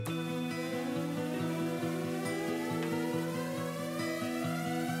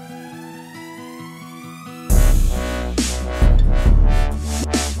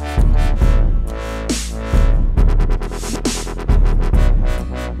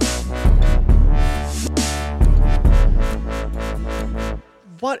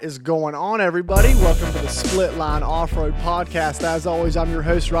What is going on, everybody? Welcome to the Split Line Off-Road Podcast. As always, I'm your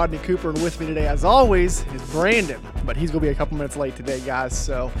host, Rodney Cooper, and with me today, as always, is Brandon. But he's going to be a couple minutes late today, guys,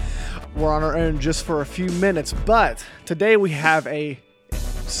 so we're on our own just for a few minutes. But today we have a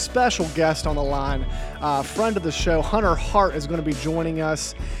special guest on the line. Friend of the show, Hunter Hart, is going to be joining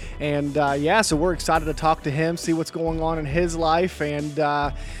us. And, so we're excited to talk to him, see what's going on in his life,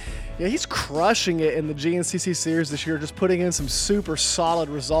 and he's crushing it in the GNCC series this year, just putting in some super solid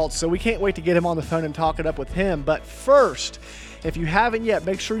results. So we can't wait to get him on the phone and talk it up with him. But first, if you haven't yet,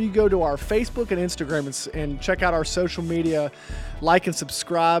 make sure you go to our Facebook and Instagram and check out our social media. Like and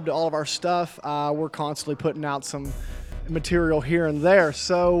subscribe to all of our stuff. We're constantly putting out some material here and there.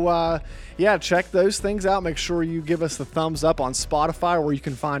 So, check those things out. Make sure you give us the thumbs up on Spotify, where you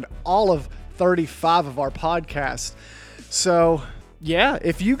can find all of 35 of our podcasts. So,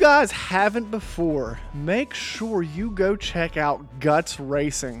 if you guys haven't before, make sure you go check out Guts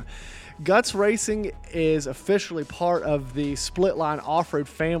Racing. Guts Racing is officially part of the Split Line Off-Road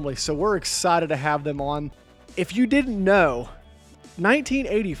family, so we're excited to have them on. If you didn't know,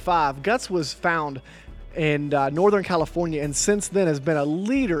 1985, Guts was found in Northern California, and since then has been a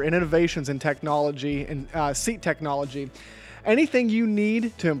leader in innovations in technology and seat technology. Anything you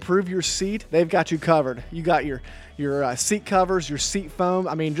need to improve your seat, they've got you covered. You got your seat covers, your seat foam.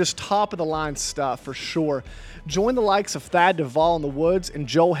 I mean, just top of the line stuff for sure. Join the likes of Thad Duvall in the woods and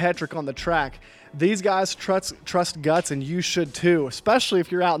Joel Hetrick on the track. These guys trust Guts, and you should too, especially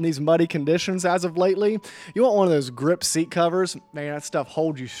if you're out in these muddy conditions as of lately. You want one of those grip seat covers. Man, that stuff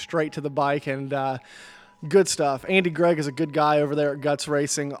holds you straight to the bike, and good stuff. Andy Gregg is a good guy over there at Guts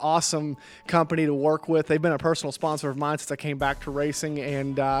Racing. Awesome company to work with. They've been a personal sponsor of mine since I came back to racing,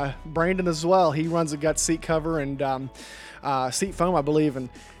 and Brandon as well. He runs a Guts seat cover and seat foam, I believe, and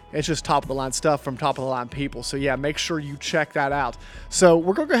it's just top-of-the-line stuff from top-of-the-line people. So, make sure you check that out. So,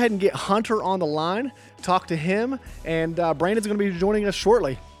 we're going to go ahead and get Hunter on the line, talk to him, and Brandon's going to be joining us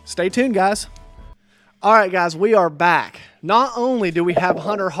shortly. Stay tuned, guys. All right, guys, we are back. Not only do we have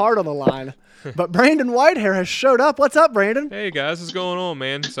Hunter Hart on the line, but Brandon Whitehair has showed up. What's up, Brandon? Hey, guys. What's going on,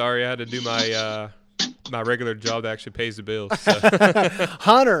 man? Sorry I had to do my regular job that actually pays the bills. So.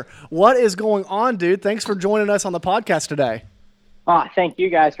 Hunter, what is going on, dude? Thanks for joining us on the podcast today. Thank you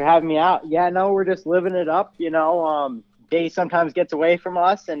guys for having me out. Yeah, no, we're just living it up. Day sometimes gets away from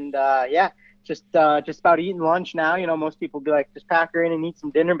us, and just about eating lunch now. Most people be like, just pack her in and eat some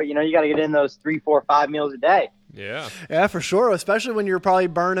dinner, but you got to get in those 3, 4, 5 meals a day. Yeah, for sure. Especially when you're probably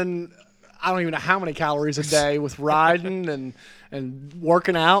burning, I don't even know how many calories a day with riding and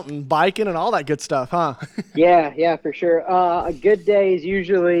working out and biking and all that good stuff, huh? Yeah, for sure. A good day is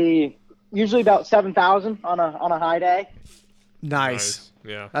usually about 7,000 on a high day. Nice.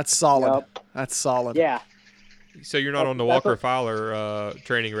 Yeah. That's solid. Yep. That's solid. Yeah. So you're not on the Walker Fowler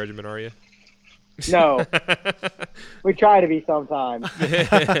training regimen, are you? No. We try to be sometimes.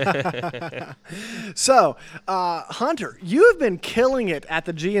 So, Hunter, you have been killing it at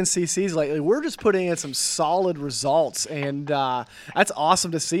the GNCCs lately. We're just putting in some solid results, and that's awesome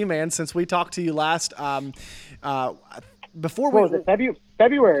to see, man. Since we talked to you last before, what was it,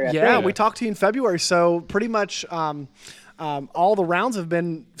 February? I think. We talked to you in February. So pretty much all the rounds have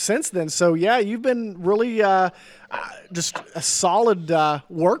been since then. So you've been really just a solid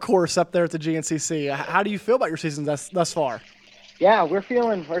workhorse up there at the GNCC. How do you feel about your season thus far? Yeah, we're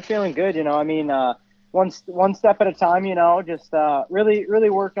feeling good. One step at a time. Just really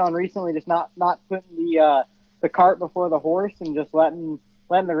worked on recently. Just not putting the cart before the horse, and just letting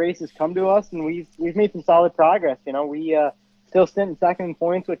the races come to us. And we've made some solid progress. We still sit in second in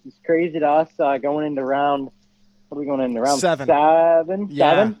points, which is crazy to us. Going into round. What are we going into round 7? 7.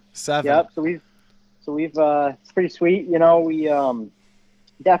 Yeah, 7. Yep. So we've it's pretty sweet. We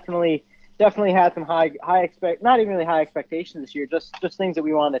definitely had some not even really high expectations this year. Just things that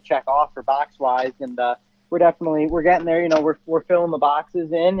we wanted to check off for box wise, and we're getting there. We're filling the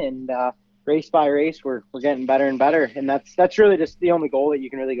boxes in, and race by race we're getting better and better, and that's really just the only goal that you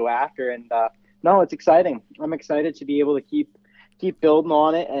can really go after. And no, it's exciting. I'm excited to be able to keep building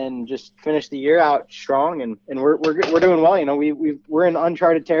on it and just finish the year out strong, and we're doing well. We're in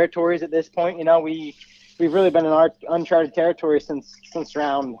uncharted territories at this point. We've really been in our uncharted territory since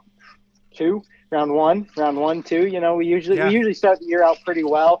round 2, round 1, 2. We usually start the year out pretty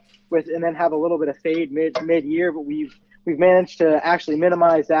well and then have a little bit of fade mid year, but we've managed to actually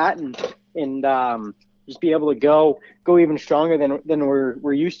minimize that and just be able to go even stronger than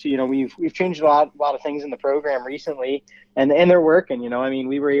we're used to. We've changed a lot of things in the program recently, and they're working.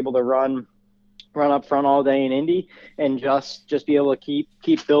 We were able to run run up front all day in Indy, and just be able to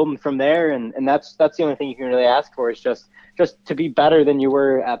keep building from there. And that's the only thing you can really ask for, is just to be better than you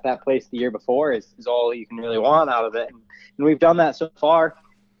were at that place the year before is all you can really want out of it. And we've done that so far.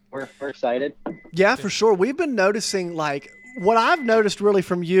 We're excited. Yeah, for sure. We've been noticing, like, what I've noticed really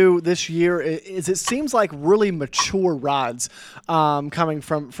from you this year is it seems like really mature rides coming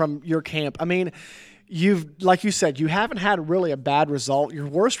from your camp. I mean, like you said, you haven't had really a bad result. Your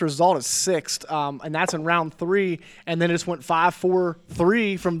worst result is sixth, and that's in round 3, and then it just went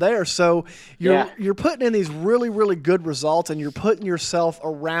 5-4-3 from there. So you're putting in these really, really good results, and you're putting yourself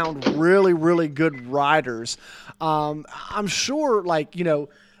around really, really good riders. I'm sure, like,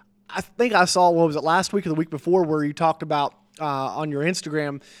 I think I saw, what was it, last week or the week before, where you talked about on your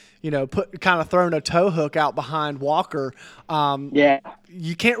Instagram, kind of throwing a tow hook out behind Walker.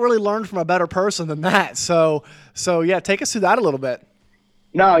 You can't really learn from a better person than that. So yeah, take us through that a little bit.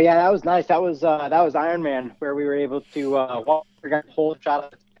 No, yeah, that was nice. That was Ironman, where we were able to Walker got the whole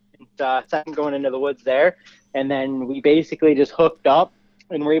shot of second going into the woods there, and then we basically just hooked up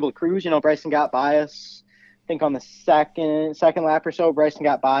and were able to cruise. Bryson got by us, I think on the second lap or so. Bryson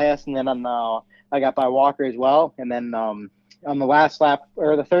got by us, and then I got by Walker as well, and then on the last lap,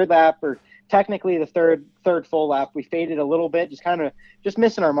 or the third lap, or technically the third full lap, we faded a little bit, just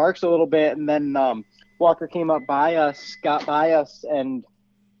missing our marks a little bit, and then Walker came up by us, got by us, and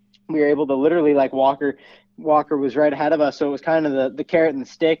we were able to literally, like, Walker was right ahead of us, so it was kind of the carrot and the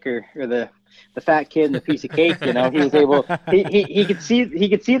stick, or the fat kid and the piece of cake. He was able, he could see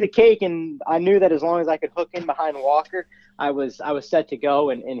the cake, and I knew that as long as I could hook in behind Walker, I was set to go,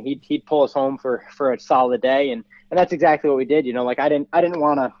 and he'd pull us home for a solid day, and that's exactly what we did. Like, I didn't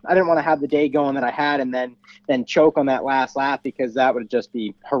want to have the day going that I had, and then choke on that last lap, because that would just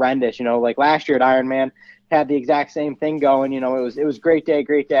be horrendous. Like last year at Ironman, had the exact same thing going. It was great day.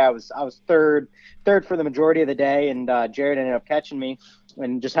 I was third for the majority of the day, and Jared ended up catching me,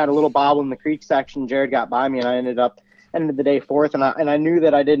 and just had a little bobble in the creek section. Jared got by me, and I ended the day fourth, and I knew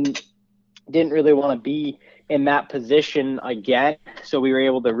that I didn't really want to be in that position again. So we were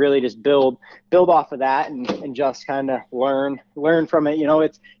able to really just build off of that, and just kind of learn from it.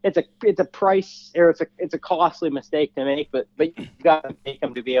 It's a price, or it's a costly mistake to make, but you've got to make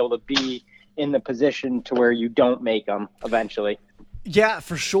them to be able to be in the position to where you don't make them eventually. Yeah,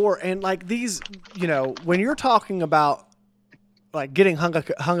 for sure. And like these, when you're talking about like getting hung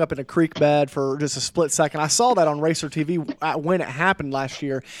up in a creek bed for just a split second. I saw that on Racer TV when it happened last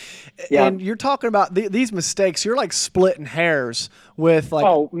year. Yeah. And you're talking about these mistakes. You're like splitting hairs with like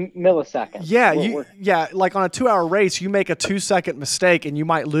milliseconds. Yeah, like on a 2-hour race, you make a 2-second mistake and you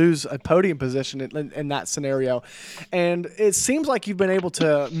might lose a podium position in that scenario. And it seems like you've been able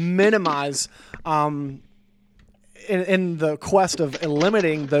to minimize in the quest of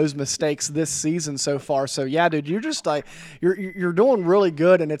eliminating those mistakes this season so far. So yeah, dude, you're just like you're doing really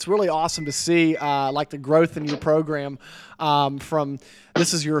good, and it's really awesome to see like the growth in your program. From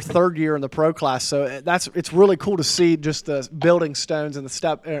this is your 3rd year in the pro class, so it's really cool to see just the building stones and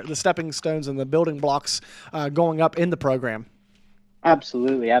the stepping stones and the building blocks going up in the program.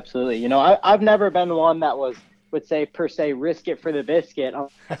 Absolutely. I've never been one that would say per se risk it for the biscuit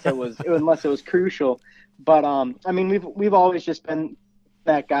unless it was crucial. But I mean, we've always just been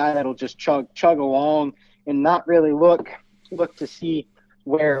that guy that'll just chug along and not really look to see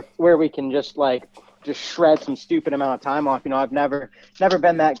where we can just shred some stupid amount of time off. I've never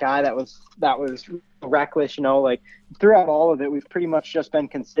been that guy that was reckless. Like throughout all of it, we've pretty much just been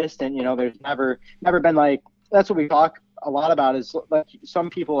consistent. There's never been like, that's what we talk a lot about, is like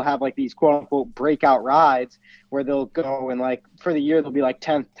some people have like these quote unquote breakout rides where they'll go and like for the year they'll be like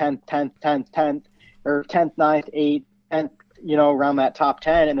 10th, or 10th, 9th, 8th, 10th, around that top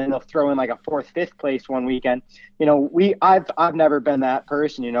 10, and then they'll throw in like a 4th, 5th place one weekend. I've never been that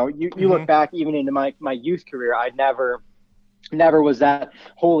person. You look back even into my youth career, I never was that,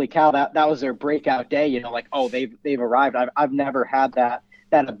 holy cow, that was their breakout day. Like, oh, they've arrived. I've never had that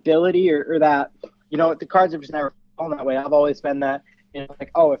ability or that. The cards have just never fallen that way. I've always been that.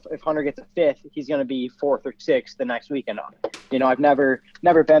 Like, oh, if Hunter gets a 5th, he's going to be 4th or 6th the next weekend on. I've never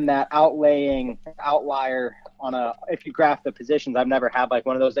been that outlier on if you graph the positions. I've never had like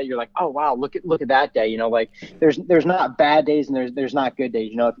one of those that you're like, oh wow, look at that day. Like there's not bad days and there's not good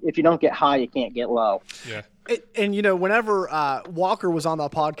days. If you don't get high, you can't get low. Yeah. And whenever Walker was on the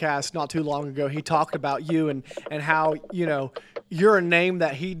podcast not too long ago, he talked about you and how you're a name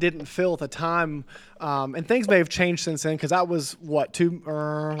that he didn't fill at the time, and things may have changed since then, because that was what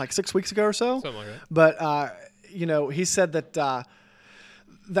 6 weeks ago or so. Something like that. But he said that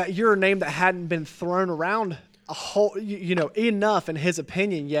that you're a name that hadn't been thrown around a whole, enough in his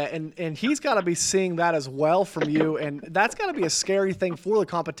opinion yet, and he's got to be seeing that as well from you, and that's got to be a scary thing for the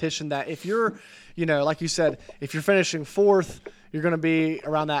competition. That if you're, like you said, if you're finishing fourth, you're going to be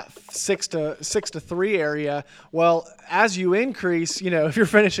around that 6 to 3 area. Well, as you increase, if you're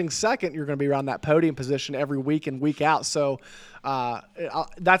finishing second, you're going to be around that podium position every week and week out. So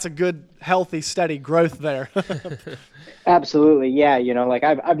that's a good, healthy, steady growth there. Absolutely, yeah. Like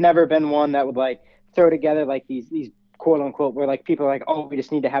I've never been one that would like throw together like these quote unquote where like people are like, oh, we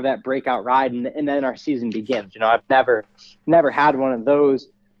just need to have that breakout ride and then our season begins. I've never had one of those.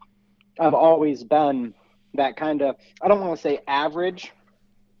 I've always been that kind of, I don't want to say average,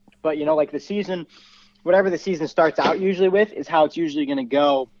 but like the season, whatever the season starts out usually with is how it's usually going to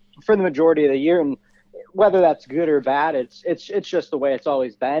go for the majority of the year. And whether that's good or bad, it's just the way it's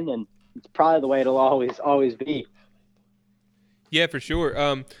always been, and it's probably the way it'll always be. Yeah, for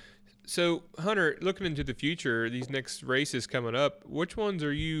sure. So Hunter, looking into the future, these next races coming up, which ones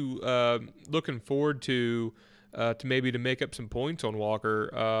are you looking forward to maybe to make up some points on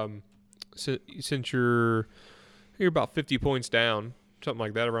Walker? Since you're about 50 points down, something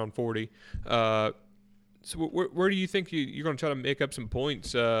like that, around 40. So where do you think you're going to try to make up some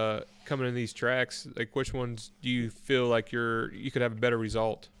points coming in these tracks? Like, which ones do you feel like you could have a better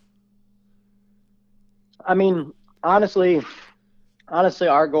result? I mean, honestly,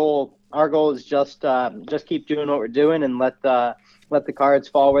 our goal is just keep doing what we're doing and let the cards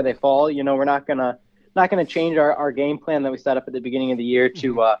fall where they fall. We're not gonna change our game plan that we set up at the beginning of the year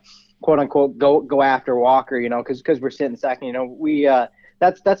to quote unquote go after Walker. Because we're sitting second. We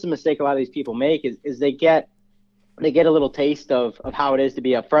that's a mistake a lot of these people make is they get a little taste of how it is to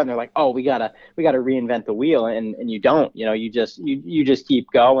be up front. And they're like, oh, we gotta reinvent the wheel, and you don't. You just keep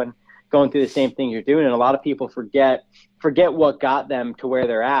going through the same thing you're doing, and a lot of people forget what got them to where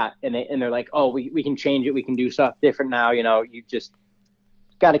they're at, and they're like, oh, we can change it, we can do stuff different now. You just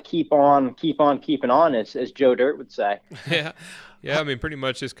got to keep on keeping on, as Joe Dirt would say. Yeah. I mean, pretty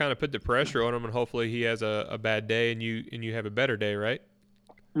much just kind of put the pressure on him, and hopefully he has a bad day, and you have a better day, right?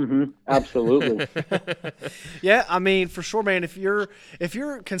 Mm-hmm. Absolutely. Yeah, I mean, for sure, man. If you're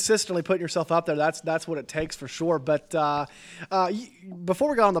consistently putting yourself up there, that's what it takes for sure. But before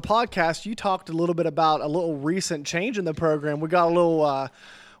we got on the podcast, you talked a little bit about a little recent change in the program. We got a little.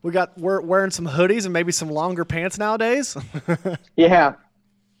 We're wearing some hoodies and maybe some longer pants nowadays. Yeah.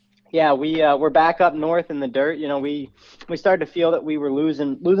 We're back up north in the dirt. We started to feel that we were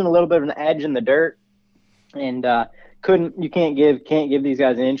losing a little bit of an edge in the dirt, and you can't give these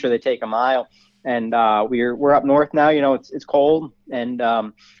guys an inch or they take a mile. And we're up north now. It's cold, and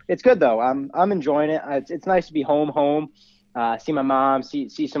it's good though. I'm enjoying it. It's nice to be home. See my mom,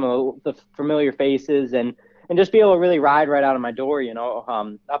 see some of the familiar faces, and just be able to really ride right out of my door.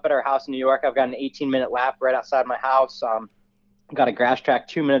 Up at our house in New York, I've got an 18-minute lap right outside my house. Got a grass track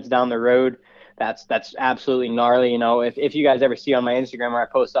 2 minutes down the road. That's absolutely gnarly. If you guys ever see on my Instagram where I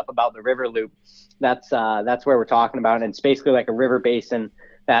post up about the river loop, that's where we're talking about. And it's basically like a river basin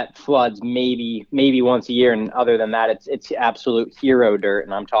that floods maybe once a year. And other than that, it's absolute hero dirt.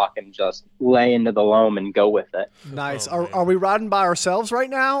 And I'm talking just lay into the loam and go with it. Nice. Are we riding by ourselves right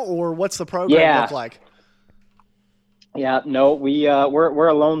now, or what's the program look like? Yeah, no, we're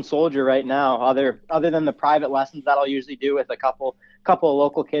a lone soldier right now. Other than the private lessons that I'll usually do with a couple of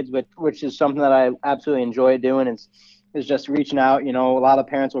local kids, which is something that I absolutely enjoy doing. Is just reaching out. A lot of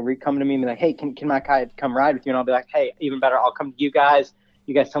parents will come to me and be like, hey, can my kid come ride with you? And I'll be like, hey, even better, I'll come to you guys.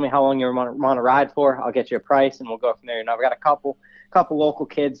 You guys tell me how long you want to ride for. I'll get you a price, and we'll go from there. I've got a couple local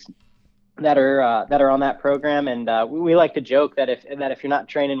kids that are on that program, and we like to joke that if you're not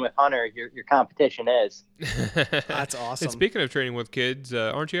training with Hunter, your competition is. That's awesome. And speaking of training with kids,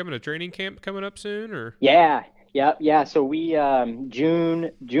 aren't you having a training camp coming up soon? Or yeah. So we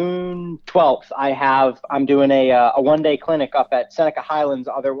June 12th, I'm doing a 1-day clinic up at Seneca Highlands,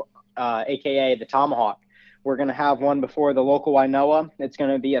 aka the Tomahawk. We're gonna have one before the local Wainoa. It's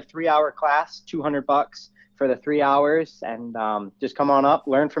gonna be a 3-hour class, $200 for the 3 hours, and just come on up,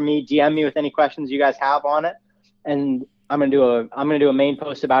 learn from me, DM me with any questions you guys have on it, and I'm gonna do a main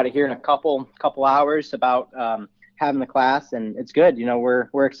post about it here in a couple hours about having the class, and it's good.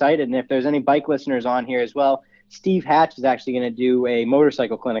 We're excited, and if there's any bike listeners on here as well, Steve Hatch is actually going to do a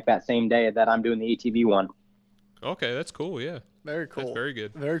motorcycle clinic that same day that I'm doing the ATV one. Okay, that's cool. Yeah, very cool. That's very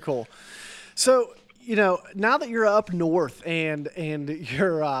good. Very cool. So now that you're up north and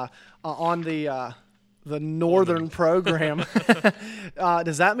you're on the northern program,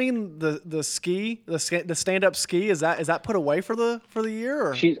 does that mean the stand up ski is that put away for the year?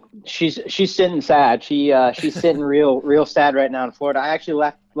 Or? She's sitting sad. She's sitting real sad right now in Florida. I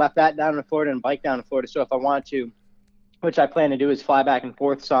actually left that down in Florida and bike down in Florida. So if I want to, which I plan to do, is fly back and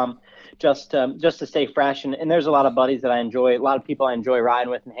forth some, just to stay fresh. And there's a lot of buddies that I enjoy, a lot of people I enjoy riding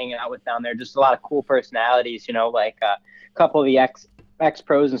with and hanging out with down there. Just a lot of cool personalities, like a couple of the ex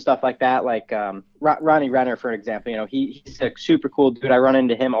pros and stuff like that. Like Ronnie Renner, for example. He's a super cool dude. I run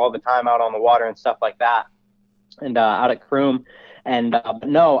into him all the time out on the water and stuff like that, and out at Croom. And but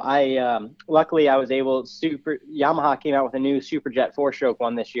no, luckily I was able. Yamaha came out with a new Superjet 4-stroke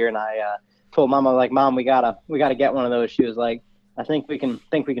one this year, and I told Mom, I was like, Mom, we gotta get one of those. She was like, I think we can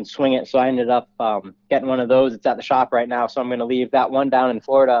swing it. So I ended up getting one of those. It's at the shop right now. So I'm going to leave that one down in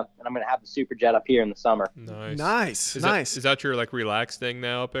Florida, and I'm going to have the Superjet up here in the summer. Nice. Is that your like relaxed thing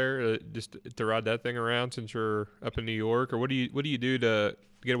now up there? Just to ride that thing around since you're up in New York, or what do you do to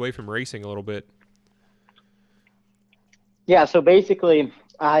get away from racing a little bit? Yeah. So basically,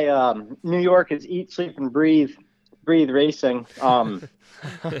 New York is eat, sleep, and breathe racing. Man,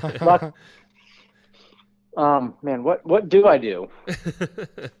 what do I do?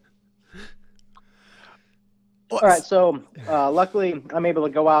 All right, so luckily I'm able to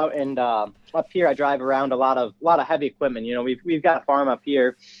go out and up here I drive around a lot of heavy equipment. We've got a farm up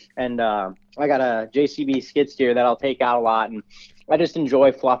here, and I got a JCB skid steer that I'll take out a lot, and I just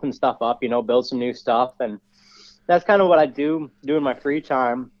enjoy fluffing stuff up, build some new stuff, and that's kind of what I do in my free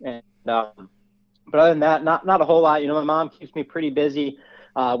time. And but other than that, not a whole lot. My mom keeps me pretty busy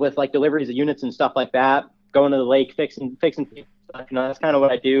with like deliveries of units and stuff like that. Going to the lake, fixing stuff. That's kind of what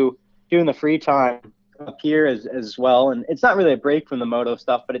I do in the free time up here as well. And it's not really a break from the moto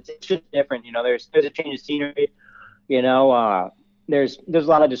stuff, but it's just different. There's a change of scenery. There's a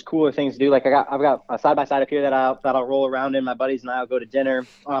lot of just cooler things to do. Like I've got a side by side up here that I'll roll around in. My buddies and I'll go to dinner.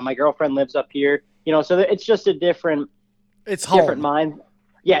 My girlfriend lives up here. So it's just a different. It's home. Different mind.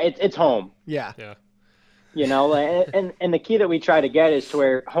 Yeah, it's home. Yeah. Yeah. And the key that we try to get is to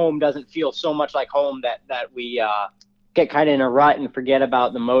where home doesn't feel so much like home that we get kind of in a rut and forget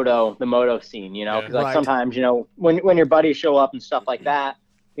about the moto scene, because like sometimes, when your buddies show up and stuff like that,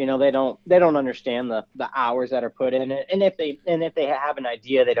 they don't understand the hours that are put in it. And if they have an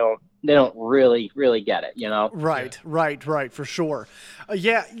idea, they don't really get it, Right, for sure.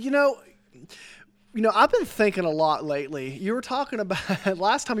 Yeah. I've been thinking a lot lately. You were talking about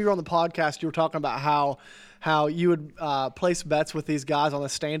last time you were on the podcast. You were talking about how you would place bets with these guys on the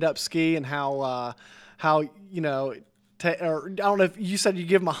stand-up ski, and how or I don't know if you said you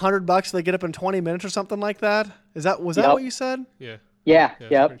give them $100 so they get up in 20 minutes or something like that. Was that what you said? Yeah. Yeah.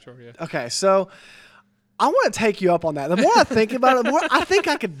 Sure, yeah. Okay, so I want to take you up on that. The more I think about it, the more I think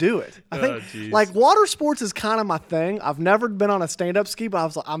I could do it. I think like water sports is kind of my thing. I've never been on a stand-up ski,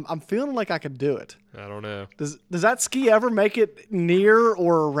 but I'm feeling like I could do it. I don't know. Does that ski ever make it near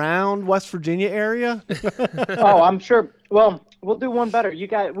or around West Virginia area? Oh, I'm sure. Well, we'll do one better. You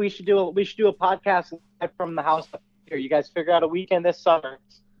guys, we should do a podcast from the house up here. You guys figure out a weekend this summer.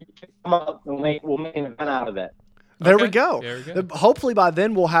 Come up and we'll make an event out of it. There we go. Hopefully by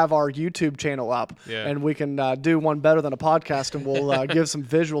then we'll have our YouTube channel up, and we can do one better than a podcast, and we'll give some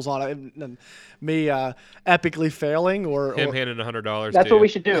visuals on it, and me epically failing or handing $100. That's what we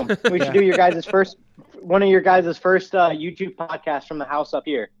should do. We should do one of your guys' first YouTube podcasts from the house up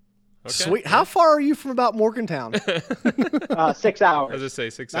here. Okay. Sweet. How far are you from about Morgantown? 6 hours. As I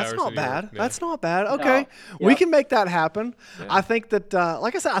say, 6 That's hours. Not bad. Yeah. That's not bad. Okay, no. We can make that happen. Yeah. I think that,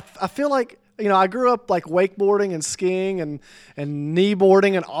 like I said, I feel like. I grew up like wakeboarding and skiing and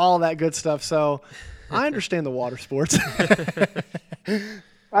kneeboarding and all that good stuff. So I understand the water sports.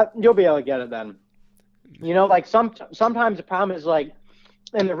 You'll be able to get it then. Like sometimes the problem is like,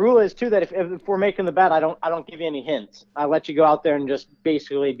 and the rule is too that if we're making the bet, I don't give you any hints. I let you go out there and just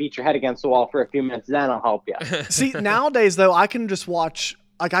basically beat your head against the wall for a few minutes. Then I'll help you. See, nowadays though, I can just watch.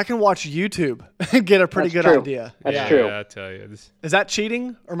 Like I can watch YouTube and get a pretty good idea. That's true. Yeah, I tell you. Is that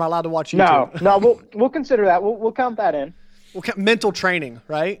cheating, or am I allowed to watch YouTube? No, we'll consider that. We'll count that in. Mental training,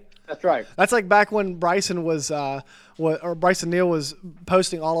 right? That's right. That's like back when Bryson Neal was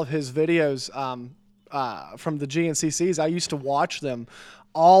posting all of his videos from the GNCCs. I used to watch them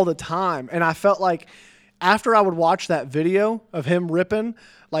all the time, and I felt like after I would watch that video of him ripping,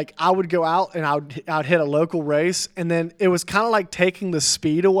 like I would go out and I'd hit a local race, and then it was kind of like taking the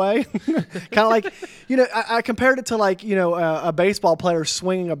speed away. Kind of like, I compared it to like, a baseball player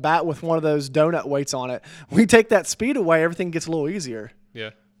swinging a bat with one of those donut weights on it. When you take that speed away, everything gets a little easier. Yeah.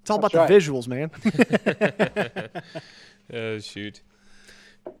 It's all about the visuals, man. Shoot.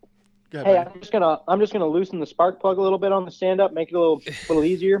 Ahead, hey, man. I'm just gonna loosen the spark plug a little bit on the stand up, make it a little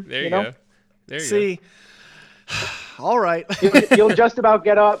easier. There you go. There you See. All right. You'll just about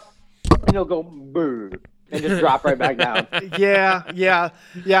get up, and you'll go boo. and just drop right back down. Yeah.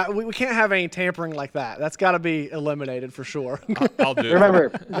 We can't have any tampering like that. That's got to be eliminated for sure. I'll do it. Remember,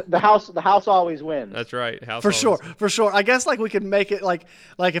 the house always wins. That's right. House For always- sure. I guess like we could make it like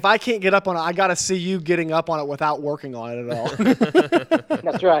if I can't get up on it, I got to see you getting up on it without working on it at all.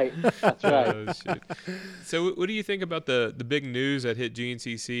 That's right. That's right. Oh, shoot. So, what do you think about the big news that hit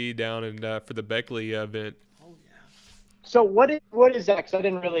GNCC down in for the Beckley event? So what is that? 'Cause I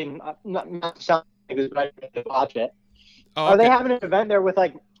didn't really not to sound like this, but I didn't watch it. Oh, Are they okay. having an event there with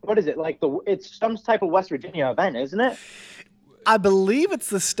like what is it like it's some type of West Virginia event, isn't it? I believe it's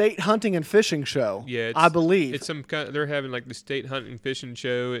the state hunting and fishing show. Yeah, I believe it's some kind. They're having like the state hunting fishing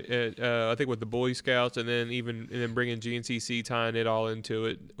show. At, I think with the Boy Scouts, and then bringing GNCC, tying it all into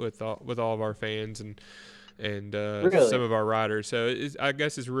it with all of our fans and Really? some of our riders. So I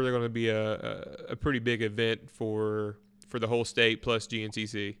guess it's really going to be a pretty big event for the whole state plus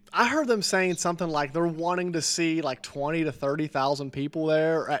GNCC. I heard them saying something like they're wanting to see like 20 to 30,000 people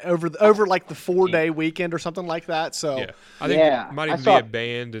there over like the 4-day weekend or something like that. So Yeah, I think Yeah, there might I even saw- be a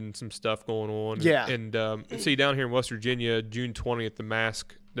band and some stuff going on. Yeah. and see down here in West Virginia, June 20th, the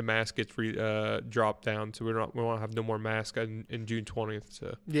mask gets dropped down, so we won't have no more mask in June 20th.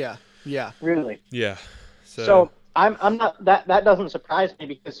 So yeah. Really? yeah, So I'm not that doesn't surprise me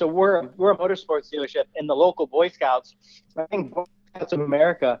because we're a motorsports dealership and the local Boy Scouts. I think Boy Scouts of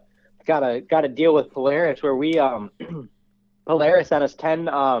America got a deal with Polaris where we Polaris sent us 10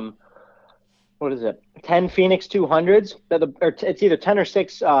 10 Phoenix 200s it's either 10 or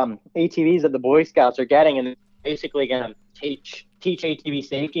 6 ATVs that the Boy Scouts are getting, and they're basically gonna teach ATV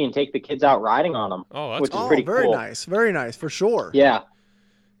safety and take the kids out riding on them. Oh, that's which cool. is pretty very cool. nice. Very nice for sure. Yeah.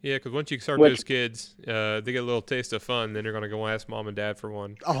 Yeah, because once you start Which- those kids, they get a little taste of fun, then they're going to go ask mom and dad for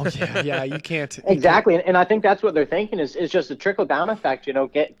one. Oh yeah. You can't Exactly, and I think that's what they're thinking is just a trickle down effect.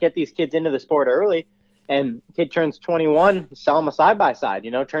 Get these kids into the sport early, and kid turns 21, sell them a side by side.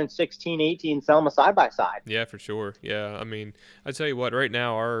 Turns 16, 18, sell them a side by side. Yeah, for sure. Yeah, I mean, I tell you what, right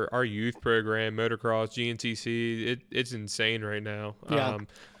now our youth program, motocross, GNCC, it's insane right now. Yeah.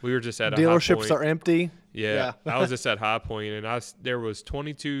 We were just at a High Dealerships Point. are empty. Yeah, I was just at High Point, and there was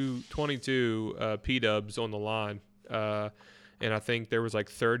 22 P-dubs on the line, and I think there was like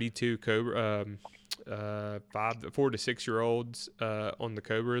 32 Cobra, 4 to 6 year olds on the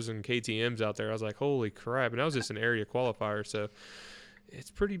Cobras and KTM's out there. I was like, holy crap! And that was just an area qualifier, so it's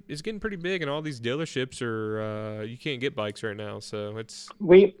getting pretty big, and all these dealerships are you can't get bikes right now, so it's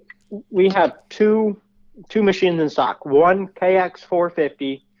We have two machines in stock. One KX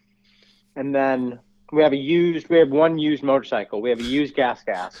 450, and then we have one used motorcycle. We have a used gas.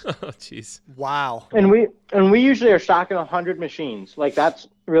 oh jeez. Wow. And we usually are stocking 100 machines. Like that's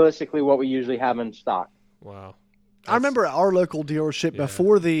realistically what we usually have in stock. Wow. I remember at our local dealership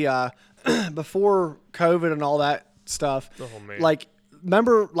before the before COVID and all that stuff. Oh man. Like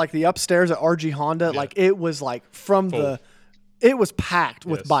remember like the upstairs at RG Honda, Yeah. like it was like Full. it was packed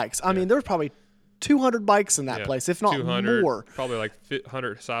with Yes. bikes. I Yeah. mean, there was probably 200 bikes in that Yeah. place, if not 200, more. probably like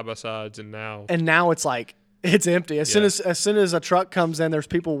 100 side by sides, and now And now it's like it's empty. As Yeah. soon as a truck comes in, there's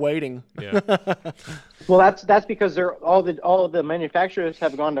people waiting. yeah. Well, that's because all of the manufacturers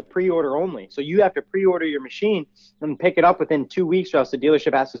have gone to pre-order only. So you have to pre-order your machine and pick it up within 2 weeks, or else the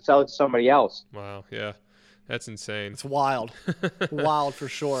dealership has to sell it to somebody else. Wow. Yeah. That's insane. It's wild, wild for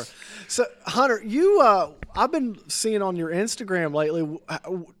sure. So Hunter, I've been seeing on your Instagram lately.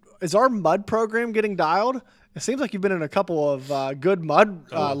 Is our mud program getting dialed? It seems like you've been in a couple of good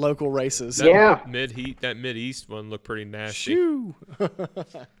mud local races. That Yeah. Mid-East one looked pretty nasty. Shoo.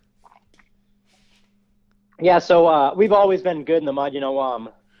 Yeah, so we've always been good in the mud.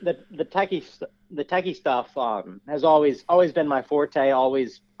 The techie stuff has always been my forte.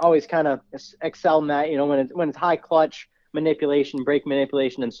 Always kind of excelled in that. When it's high clutch manipulation, brake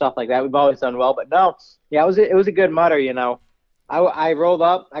manipulation, and stuff like that, we've always done well. But no, yeah, it was a good mudder. I rolled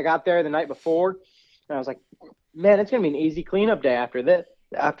up. I got there the night before, and I was like, man, it's gonna be an easy cleanup day after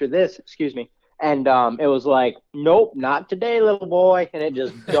this. Excuse me. And it was like, nope, not today, little boy. And it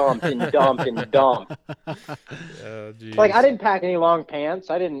just dumped and dumped and dumped. Oh, geez. Like I didn't pack any long pants.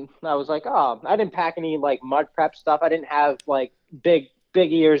 I was like, I didn't pack any like mud prep stuff. I didn't have like big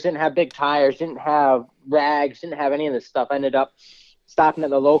ears, didn't have big tires, didn't have rags, didn't have any of this stuff. I ended up stopping at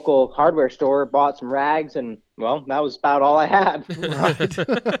the local hardware store, bought some rags, and well, that was about all I had. Right.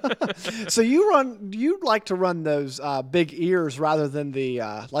 So you like to run those big ears rather than the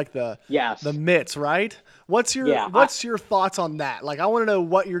like the Yes. the mitts, right? What's your thoughts on that? Like I want to know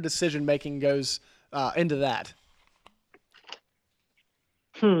what your decision making goes into that.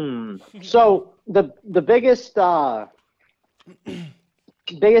 So the biggest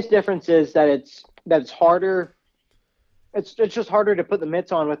biggest difference is that that's harder. It's just harder to put the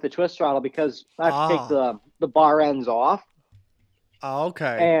mitts on with the twist throttle because I have to take the bar ends off. Oh,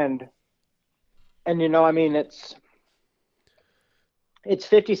 okay. And I mean, it's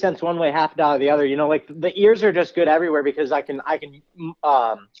 50 cents one way, half a dollar the other. Like the ears are just good everywhere because I can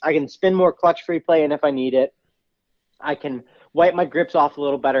spin more clutch free play in if I need it. I can wipe my grips off a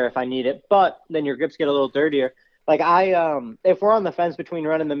little better if I need it, but then your grips get a little dirtier. Like if we're on the fence between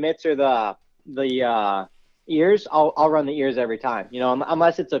running the mitts or the ears, I'll run the ears every time.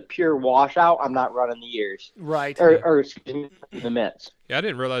 Unless it's a pure washout, I'm not running the ears. Right. Or excuse me, the mitts. Yeah, I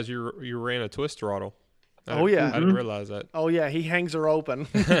didn't realize you ran a twist throttle. I didn't realize that. Oh yeah, he hangs her open.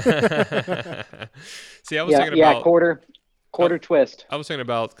 See, I was thinking about quarter twist. I was thinking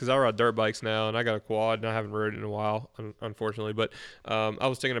about because I ride dirt bikes now and I got a quad and I haven't ridden in a while, unfortunately. But I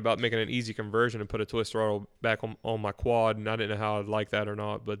was thinking about making an easy conversion and put a twist throttle back on my quad, and I didn't know how I'd like that or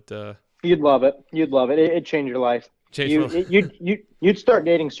not. But you'd love it. It'd change your life. You'd start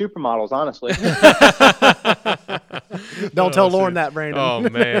dating supermodels, honestly. Don't tell Lauren that, Brandon. Oh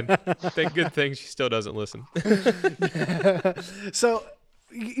man, good thing she still doesn't listen. So,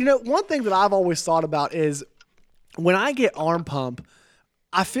 one thing that I've always thought about is when I get arm pump,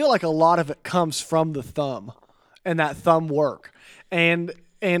 I feel like a lot of it comes from the thumb and that thumb work. And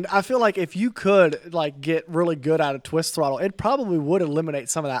I feel like if you could get really good at a twist throttle, it probably would eliminate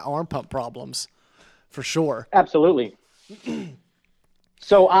some of that arm pump problems for sure. Absolutely.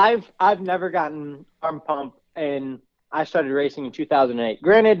 So I've never gotten arm pump, and I started racing in 2008.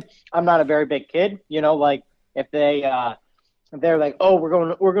 Granted, I'm not a very big kid, if they're like, oh, we're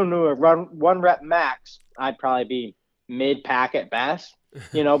going to a one rep max, I'd probably be mid pack at best,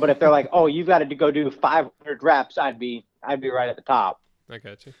 but if they're like, oh, you've got to go do 500 reps, I'd be right at the top. I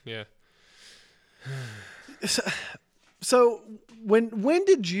got you. Yeah. So when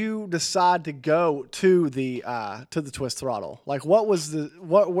did you decide to go to the twist throttle? Like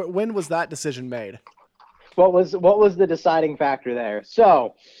when was that decision made? What was the deciding factor there?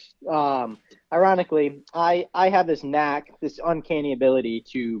 So, ironically, I have this knack, this uncanny ability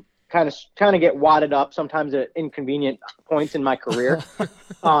to kind of get wadded up sometimes at inconvenient points in my career.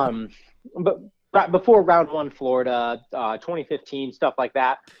 But before round one, Florida, 2015, stuff like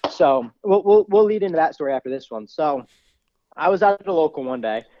that. So we'll lead into that story after this one. So I was out at a local one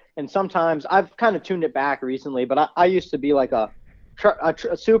day, and sometimes I've kind of tuned it back recently, but I used to be like a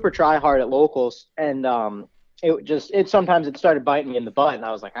super try hard at locals, and sometimes it started biting me in the butt, and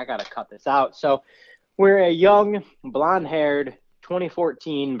I was like, I gotta cut this out. So we're a young, blonde-haired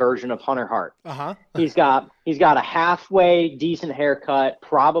 2014 version of Hunter Hart. Uh-huh. He's got a halfway decent haircut,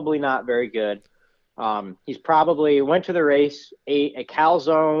 probably not very good. He's probably went to the race, ate a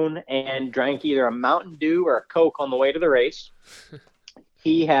calzone, and drank either a Mountain Dew or a Coke on the way to the race.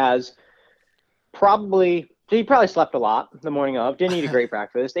 He probably slept a lot the morning of, didn't eat a great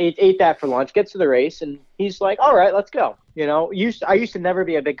breakfast, ate that for lunch, gets to the race, and he's like, all right, let's go. I used to never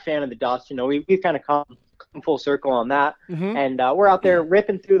be a big fan of the dust. We've kind of come full circle on that. Mm-hmm. And we're out there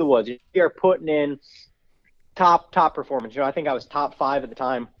ripping through the woods. We are putting in top performance. I think I was top 5 at the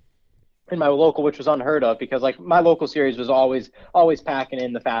time in my local, which was unheard of because my local series was always packing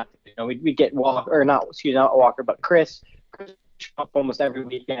in the fast. We'd get not Walker, but Chris would show up almost every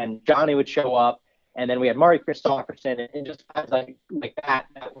weekend. Johnny would show up, and then we had Marty Christopherson, and just guys like that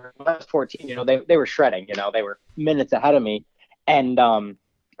were, when I was 14, they were shredding. They were minutes ahead of me, and I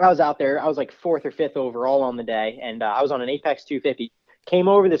was out there. I was like 4th or 5th overall on the day, and I was on an Apex 250. Came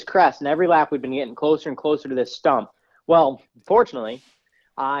over this crest, and every lap we'd been getting closer and closer to this stump. Well, fortunately,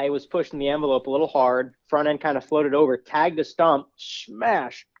 I was pushing the envelope a little hard. Front end kind of floated over, tagged a stump,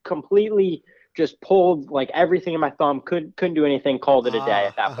 smashed, completely just pulled everything in my thumb. Couldn't do anything. Called it a day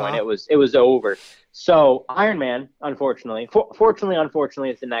at that point. It was over. So Ironman, unfortunately, unfortunately,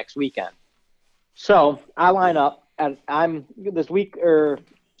 it's the next weekend. So I line up, and it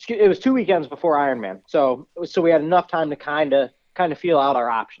was 2 weekends before Ironman. So we had enough time to kind of feel out our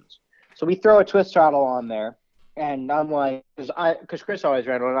options. So we throw a twist throttle on there, and I'm like, because Chris always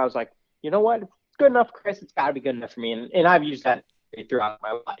ran one, and I was like, you know what? It's good enough, Chris. It's got to be good enough for me. And I've used that throughout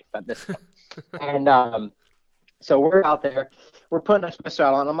my life at this point. And so we're out there, we're putting a twist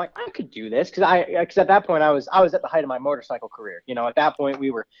throttle on. I'm like, I could do this because at that point I was at the height of my motorcycle career. At that point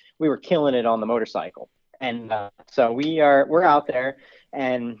we were killing it on the motorcycle. And so we're out there,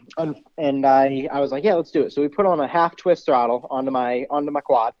 and I was like, yeah, let's do it. So we put on a half twist throttle onto my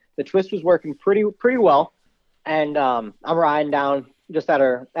quad. The twist was working pretty well, and I'm riding down just at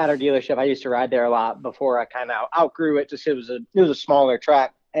our dealership. I used to ride there a lot before I kind of outgrew it. Just it was a smaller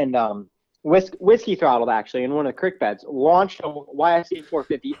track, and whiskey throttled actually in one of the creek beds, launched a YSC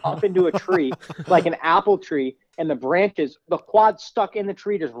 450 up into a tree like an apple tree, and the branches, the quad stuck in the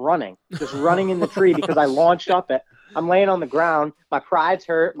tree, just running in the tree because I launched up it. I'm laying on the ground, my pride's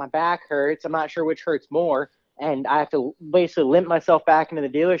hurt, my back hurts, I'm not sure which hurts more, and I have to basically limp myself back into the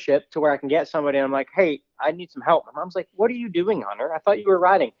dealership to where I can get somebody. And I'm like, hey, I need some help. My mom's like, what are you doing, Hunter? I thought you were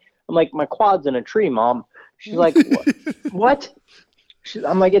riding. I'm like, my quad's in a tree, Mom. She's like, what?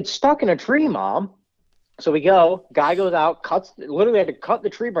 I'm like, it's stuck in a tree, Mom. So we go, guy goes out, literally had to cut the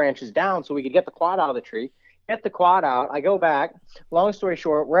tree branches down so we could get the quad out of the tree, get the quad out. I go back. Long story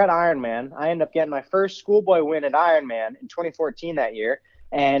short, we're at Ironman. I end up getting my first schoolboy win at Ironman in 2014 that year.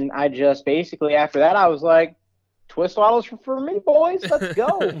 And I just basically, after that, I was like, twist throttle for me, boys. Let's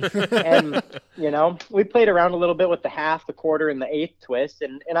go. And, we played around a little bit with the half, the quarter, and the eighth twist.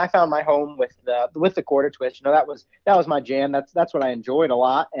 And I found my home with the quarter twist. That was my jam. That's what I enjoyed a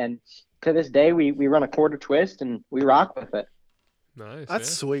lot. And to this day, we run a quarter twist and we rock with it. Nice. That's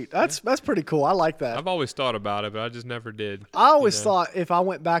sweet. That's pretty cool. I like that. I've always thought about it, but I just never did. I always thought if I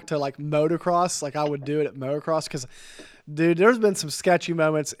went back to like motocross, like I would do it at motocross because, dude, there's been some sketcy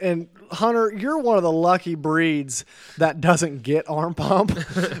moments. And Hunter, you're one of the lucky breeds that doesn't get arm pump.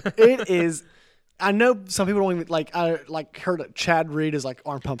 It is. I know some people don't even I heard that Chad Reed is like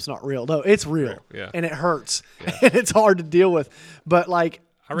arm pump's not real. No, it's real. Yeah. And it hurts. Yeah. And it's hard to deal with. But I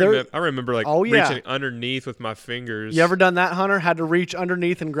remember reaching underneath with my fingers. You ever done that, Hunter? Had to reach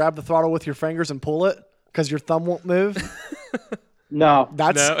underneath and grab the throttle with your fingers and pull it because your thumb won't move? No.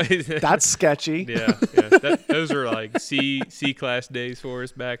 That's sketchy. Yeah. Those are like C class days for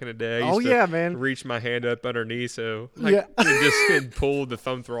us back in the day. I used to man. reach my hand up underneath so I could just pull the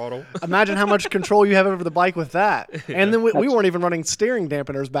thumb throttle. Imagine how much control you have over the bike with that. Yeah. And then we weren't even running steering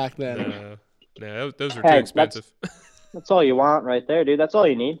dampeners back then. No, those are too expensive. That's all you want right there, dude. That's all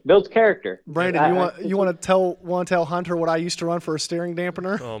you need. Builds character. Brandon, you want to tell Hunter what I used to run for a steering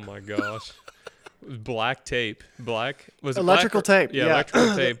dampener? Oh my gosh. It was black tape. Was it electrical tape? Yeah,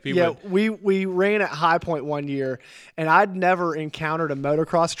 electrical tape. We ran at High Point one year, and I'd never encountered a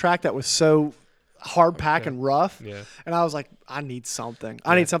motocross track that was so hard pack and rough. Yeah. And I was like, I need something.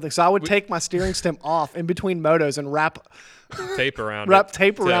 So I would take my steering stem off in between motos and wrap tape around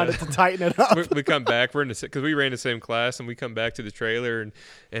it to tighten it up. We come back. We're in because we ran the same class, and we come back to the trailer,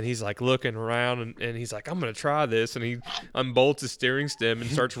 and he's like looking around, and he's like, I'm gonna try this, and he unbolts his steering stem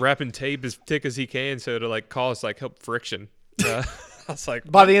and starts wrapping tape as thick as he can, so to cause help friction. I was like,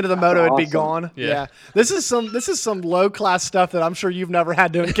 by the end of the moto, it'd be gone. Yeah. This is some low class stuff that I'm sure you've never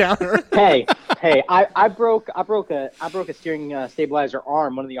had to encounter. Hey, I broke a steering stabilizer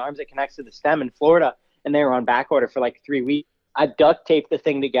arm, one of the arms that connects to the stem in Florida. And they were on back order for 3 weeks. I duct taped the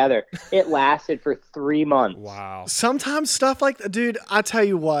thing together. It lasted for 3 months. Wow. Sometimes stuff like that, dude, I tell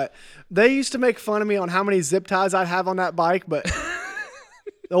you what, they used to make fun of me on how many zip ties I'd have on that bike, but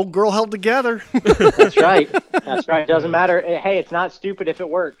the old girl held together. That's right. Doesn't matter. Hey, it's not stupid if it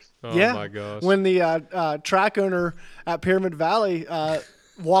works. Oh, my gosh. When the track owner at Pyramid Valley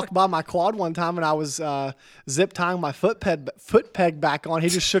walked by my quad one time and I was zip tying my foot peg back on, he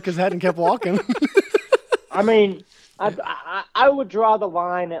just shook his head and kept walking. I mean, I would draw the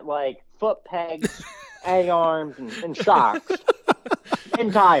line at foot pegs, A-arms, and shocks,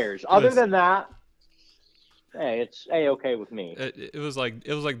 and tires. Other than that, hey, it's A-okay with me. It was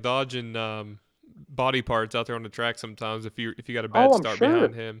like dodging body parts out there on the track sometimes if you got a bad start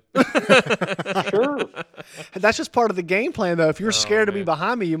behind him. Sure. That's just part of the game plan, though. If you're scared to be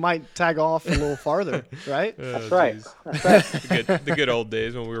behind me, you might tag off a little farther, right? That's right. The good old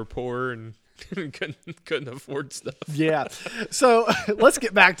days when we were poor and couldn't afford stuff. Yeah. So let's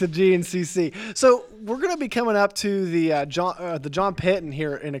get back to GNCC. So we're going to be coming up to the John Pitton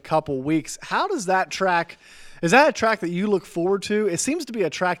here in a couple weeks. How does that track? Is that a track that you look forward to? It seems to be a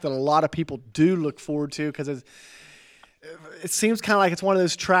track that a lot of people do look forward to because it seems kind of like it's one of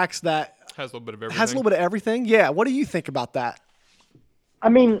those tracks that has a little bit of everything. Yeah. What do you think about that? I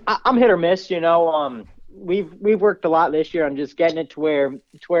mean, I'm hit or miss. We've worked a lot this year on just getting it to where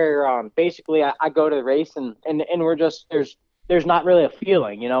basically I go to the race and we're just there's not really a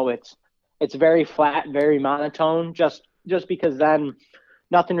feeling. It's very flat, very monotone. Just because then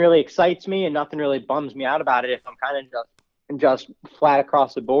nothing really excites me and nothing really bums me out about it. If I'm kind of just flat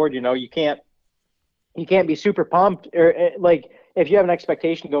across the board, you can't be super pumped or if you have an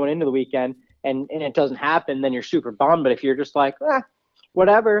expectation going into the weekend and it doesn't happen, then you're super bummed. But if you're just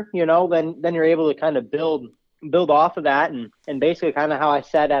whatever, then you're able to kind of build off of that and basically kind of how I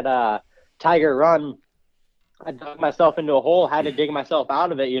said at Tiger Run, I dug myself into a hole, had to dig myself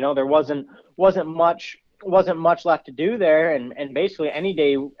out of it. There wasn't much wasn't much left to do there, and basically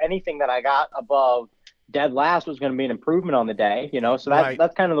anything that I got above dead last was going to be an improvement on the day, So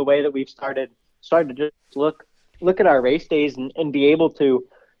that's kind of the way that we've started to just look at our race days and be able to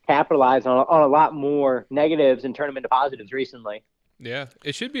capitalize on a lot more negatives and turn them into positives recently. Yeah,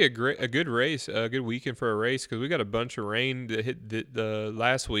 it should be a good race, a good weekend for a race, because we got a bunch of rain that hit the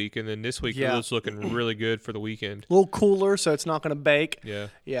last week, and then this week it was looking really good for the weekend. A little cooler, so it's not going to bake.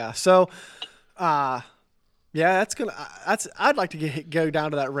 Yeah. So, I'd like to go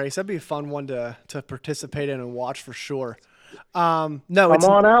down to that race. That'd be a fun one to participate in and watch for sure. No, come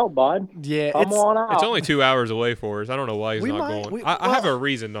on out, bud. Yeah, come on out. It's only 2 hours away for us. I don't know why he's not going. I have a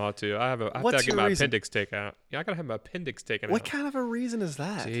reason not to. I have to get my appendix taken out. Yeah, I gotta have my appendix taken out. What kind of a reason is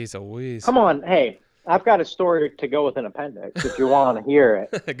that? Jeez Louise. Come on, hey, I've got a story to go with an appendix if you want to hear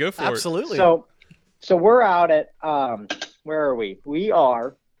it. Go for Absolutely. it. So we're out at where are we? We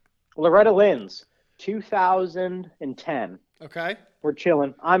are Loretta Lynn's 2010. Okay. We're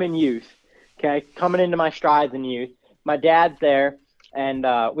chilling. I'm in youth. Okay, coming into my strides in youth. My dad's there, and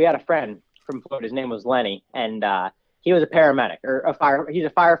we had a friend from Florida. His name was Lenny, and he was a paramedic he's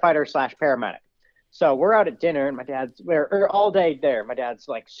a firefighter / paramedic. So we're out at dinner, and my dad's all day there. My dad's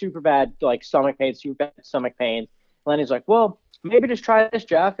like super bad, like stomach pains. Lenny's like, well, maybe just try this,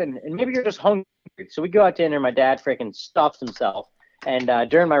 Jeff, and maybe you're just hungry. So we go out to dinner. My dad freaking stuffs himself, and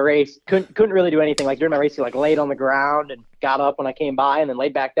during my race, couldn't really do anything. Like during my race, he like laid on the ground and got up when I came by, and then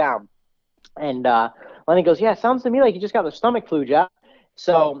laid back down. And Lenny goes, yeah, sounds to me like you just got the stomach flu, Jeff.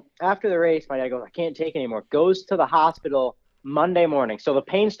 So after the race, my dad goes, I can't take it anymore. Goes to the hospital Monday morning. So the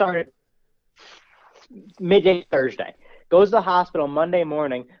pain started midday Thursday. Goes to the hospital Monday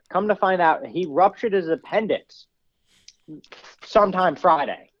morning. Come to find out, he ruptured his appendix sometime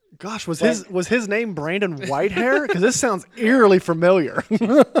Friday. Gosh, was his name Brandon Whitehair? Because this sounds eerily familiar.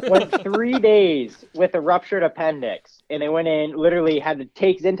 Went 3 days with a ruptured appendix, and they went in, literally had to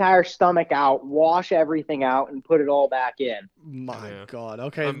take his entire stomach out, wash everything out, and put it all back in. My God.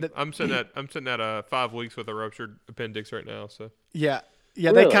 Okay. I'm sitting at 5 weeks with a ruptured appendix right now. So yeah,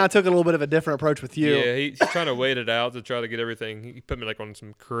 Really? They kind of took a little bit of a different approach with you. Yeah, he's trying to wait it out to try to get everything. He put me like on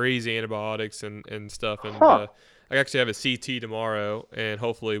some crazy antibiotics and stuff, and I actually have a CT tomorrow, and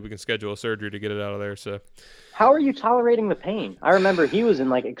hopefully we can schedule a surgery to get it out of there. So, how are you tolerating the pain? I remember he was in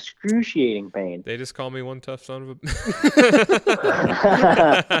like excruciating pain. They just call me one tough son of a.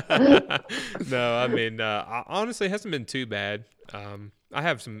 No, I mean, honestly, it hasn't been too bad. I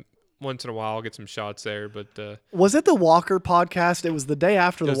have some. Once in a while, I'll get some shots there, but was it the Walker podcast? It was the day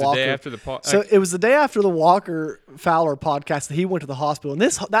after the Walker. The day after the so it was the day after the Walker Fowler podcast that he went to the hospital. And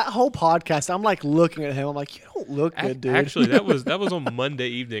that whole podcast, I'm like looking at him. I'm like, you don't look good, dude. Actually, that was on Monday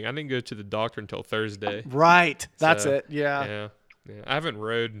evening. I didn't go to the doctor until Thursday. Right, that's it. Yeah. I haven't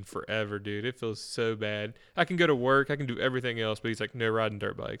rode in forever, dude. It feels so bad. I can go to work, I can do everything else, but he's like, no riding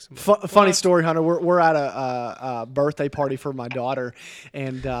dirt bikes. Like, funny story, Hunter. We're at a birthday party for my daughter,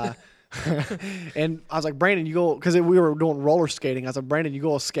 and. And I was like, Brandon, you go, because we were doing roller skating. I was like, Brandon, you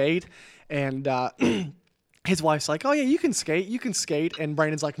go skate, and his wife's like, oh yeah, you can skate, and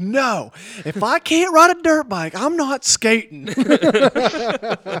Brandon's like, no, if I can't ride a dirt bike, I'm not skating.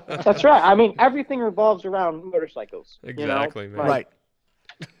 That's right. I mean, everything revolves around motorcycles. Exactly, man. Right.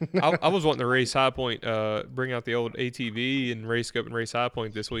 I was wanting to race High Point, bring out the old ATV and race up and race High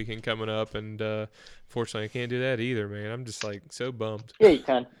Point this weekend coming up, and fortunately I can't do that either, man. I'm just like so bummed. Yeah, you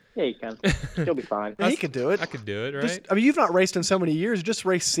can. You'll be fine. Yeah, he could do it. I could do it, right? You've not raced in so many years. Just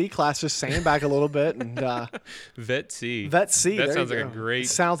race C-Class, just sandbag a little bit. And Vet C. Vet C. That sounds like a great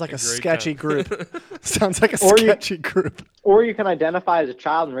Sounds like a sketchy time. Group. Sounds like a sketchy group. Or you can identify as a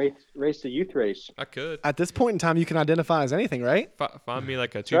child and race the youth race. I could. At this point in time, you can identify as anything, right? Find me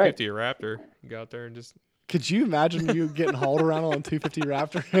like a 250 Raptor. Go out there and just... Could you imagine you getting hauled around on a 250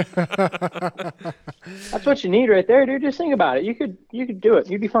 Raptor? That's what you need right there, dude. Just think about it. You could do it.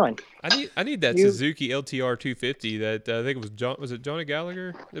 You'd be fine. I need that Suzuki LTR 250 that I think it was it Johnny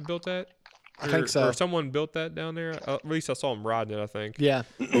Gallagher that built that? I think so. Or someone built that down there. At least I saw him riding it, I think. Yeah.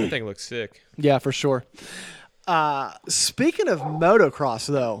 That thing looks sick. Yeah, for sure. Speaking of motocross,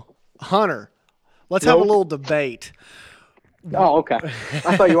 though, Hunter, let's have a little debate. Oh, okay.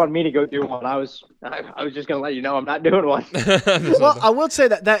 I thought you wanted me to go do one. I was just going to let you know I'm not doing one. Well, I will say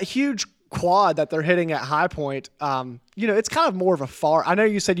that huge quad that they're hitting at High Point, it's kind of more of a far. I know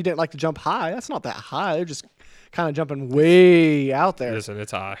you said you didn't like to jump high. That's not that high. They're just kind of jumping way out there. Listen,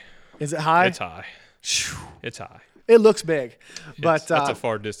 it's high. Is it high? It's high. It's high. It looks big, but that's a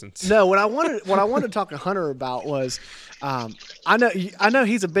far distance. No, what I wanted to talk to Hunter about was, I know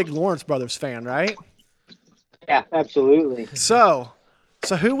he's a big Lawrence Brothers fan, right? Yeah, absolutely. So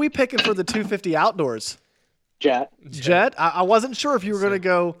who are we picking for the 250 outdoors? Jet. I wasn't sure if you were going to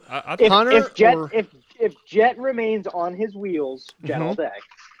go Hunter if Jet remains on his wheels, Jet all day.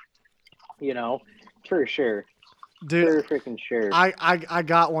 For sure. Dude, for freaking sure. I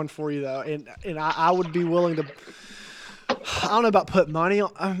got one for you though, and I would be willing to. I don't know about put money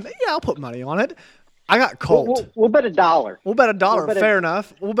on. Yeah, I'll put money on it. I got Colt. We'll bet $1. We'll bet $1. Fair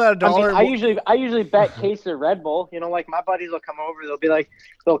enough. We'll bet $1. I usually bet case of Red Bull. Like my buddies will come over.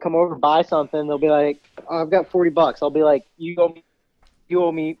 They'll come over buy something. They'll be like, oh, I've got $40. I'll be like, you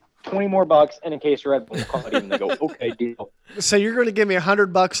owe me $20 more and a case of Red Bull. And they go, okay, deal. So you're going to give me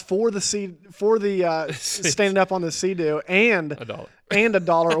 $100 for the standing up on the Sea-Doo and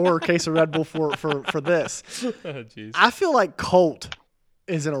 $1 or a case of Red Bull for this. Oh, I feel like Colt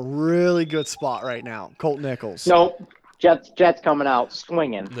is in a really good spot right now. Colt Nichols. Nope. Jet's coming out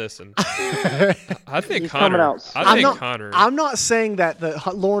swinging. Listen, I think Connor. I'm not saying that the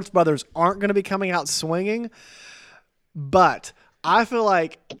Lawrence brothers aren't going to be coming out swinging, but I feel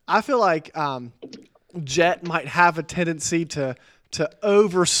like Jet might have a tendency to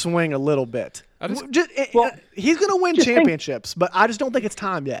overswing a little bit. He's going to win championships, but I just don't think it's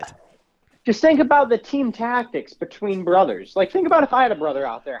time yet. Just think about the team tactics between brothers. Like, think about if I had a brother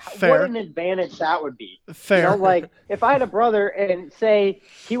out there. Fair. What an advantage that would be. Fair. If I had a brother and, say,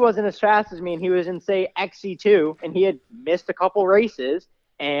 he wasn't as fast as me and he was in, say, XC2 and he had missed a couple races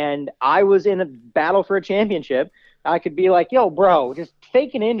and I was in a battle for a championship, I could be like, yo, bro, just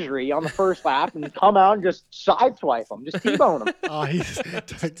fake an injury on the first lap and come out and just sideswipe him. Just T-bone him. Oh, he's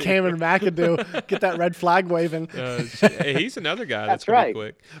Cameron McAdoo. Get that red flag waving. He's another guy that's right.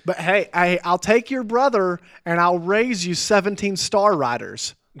 Quick. But, hey, I'll take your brother and I'll raise you 17 Star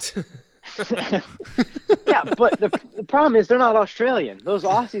Riders. Yeah, but the problem is they're not Australian. Those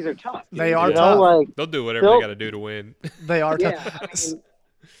Aussies are tough. They are tough. They'll do whatever they got to do to win. They are tough.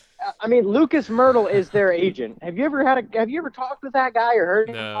 I mean, Lucas Myrtle is their agent. Have you ever talked with that guy or heard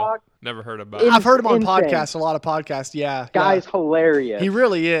him talk? Never heard about him. I've heard him on podcasts, a lot of podcasts. Yeah, guy's hilarious. He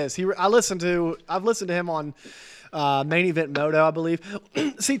really is. I've listened to him on Main Event Moto, I believe.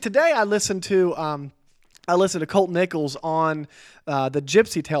 See, today I listened to Colt Nichols on the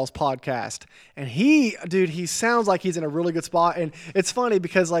Gypsy Tales podcast, and he sounds like he's in a really good spot. And it's funny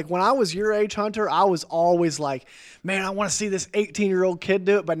because like when I was your age, Hunter, I was always like, man, I want to see this 18-year-old kid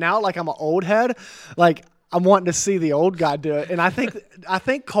do it. But now, like, I'm an old head, like I'm wanting to see the old guy do it. And I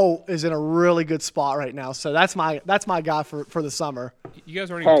think Colt is in a really good spot right now. So that's my guy for the summer. You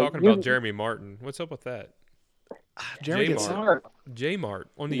guys weren't even talking about Jeremy Martin. What's up with that? J-Mart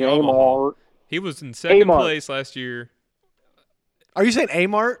on the Yamaha. He was in second place last year. Are you saying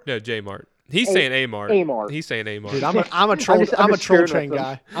A-Mart? No, J-Mart. He's saying A-Mart. He's saying A-Mart. Dude, I'm a troll train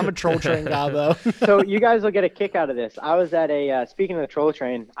guy. I'm a troll train guy, though. So you guys will get a kick out of this. I was at speaking of the troll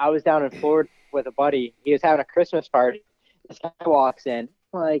train, I was down in Florida with a buddy. He was having a Christmas party. This guy walks in.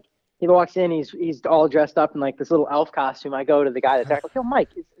 He walks in, he's all dressed up in like this little elf costume. I go to the guy that's like, yo, Mike,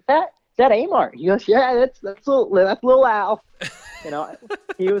 is that A-Mart? He goes, yeah, that's little Alf.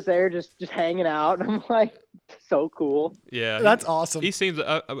 He was there just hanging out. And I'm like, so cool. Yeah, that's awesome. He seems.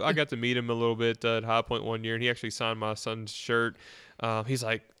 I got to meet him a little bit at High Point one year, and he actually signed my son's shirt. He's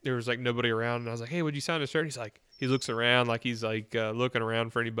like, there was like nobody around, and I was like, hey, would you sign his shirt? He's like, he looks around like he's like looking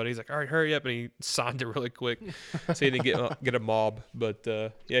around for anybody. He's like, all right, hurry up, and he signed it really quick so he didn't get a mob. But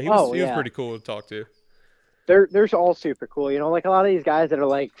he was pretty cool to talk to. They're all super cool. Like a lot of these guys that are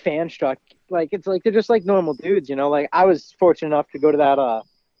like fan struck, like it's like they're just like normal dudes. Like I was fortunate enough to go to that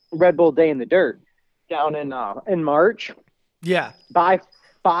Red Bull Day in the Dirt down in March. Yeah. By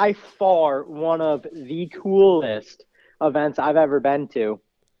far one of the coolest events I've ever been to.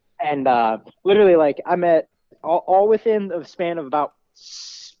 And literally, like, I met all within the span of about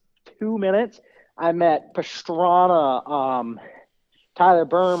 2 minutes. I met Pastrana, Tyler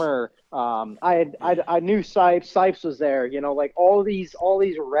Bermer. I knew Sipes. Sipes was there. Like all these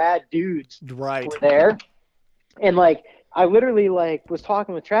rad dudes were there. And like I literally like was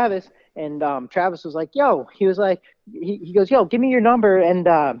talking with Travis, and Travis was like, "Yo," he was like, he goes, "Yo, give me your number, and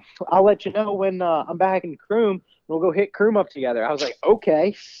I'll let you know when I'm back in Croom. We'll go hit Croom up together." I was like,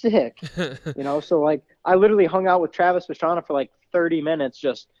 "Okay, sick." So like I literally hung out with Travis Pastrana for like 30 minutes,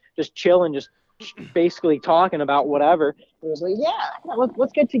 just chilling, just basically talking about whatever. He was like, yeah,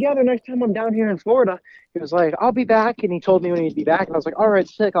 let's get together next time I'm down here in Florida. He was like, I'll be back. And he told me when he'd be back. And I was like, all right,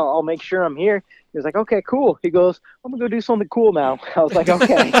 sick. I'll make sure I'm here. He was like, okay, cool. He goes, I'm going to go do something cool now. I was like,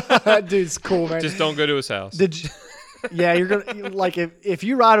 okay. That dude's cool, man. Just don't go to his house. Yeah, you're going to, like, if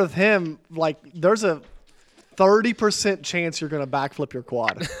you ride with him, like, there's a 30% chance you're going to backflip your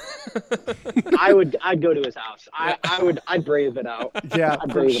quad. I'd go to his house. I'd brave it out. Yeah, I'd for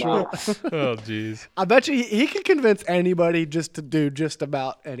brave it sure. out. Oh, jeez. I bet you he could convince anybody just to do just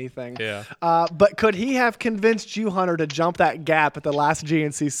about anything. Yeah. But could he have convinced you, Hunter, to jump that gap at the last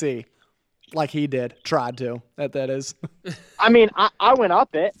GNCC like he did? Tried to. That is. I mean, I went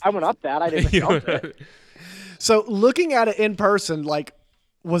up it. I went up that. I didn't jump it. So looking at it in person, like,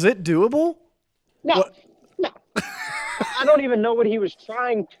 was it doable? No, What- no. I don't even know what he was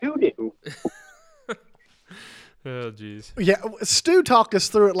trying to do. Oh, jeez. Yeah, Stu talked us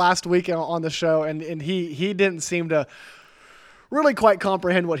through it last week on the show, and he didn't seem to really quite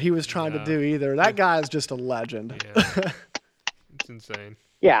comprehend what he was trying to do either. That guy is just a legend. Yeah. It's insane.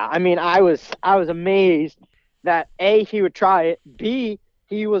 Yeah, I mean, I was amazed that A, he would try it, B,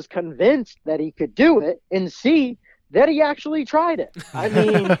 he was convinced that he could do it, and C, that he actually tried it. I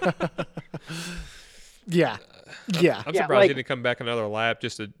mean, Yeah. I'm Yeah, surprised like- he didn't come back another lap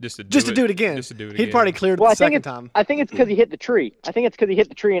just to do Just to it. do it again. Just to do it He'd again. probably cleared well, the I think second it's time. I think it's because he hit the tree. I think it's because he hit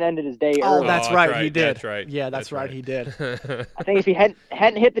the tree and ended his day Oh, early. that's that's right. right, He did. that's right, Yeah, that's that's right. right. He did. I think if he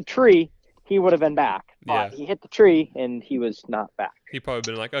hadn't hit the tree, he would have been back. But Yeah. he hit the tree and he was not back. He probably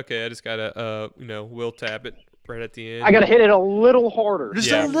been like, okay, I just gotta, will tap it right at the end. I got to hit it a little harder. Just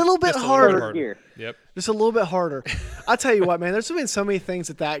Yeah. a little bit Just a little harder. harder. Here. Yep. Just a little bit harder. I tell you what, man, there's been so many things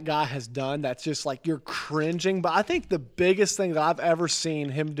that guy has done that's just like you're cringing. But I think the biggest thing that I've ever seen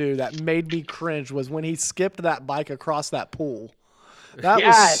him do that made me cringe was when he skipped that bike across that pool. That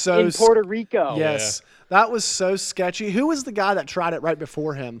Yes, was so in Puerto Rico. Yes. That was so sketchy. Who was the guy that tried it right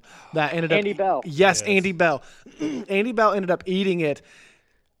before him that ended Andy up Bell. Yes, Yes. Andy Bell. Andy Bell ended up eating it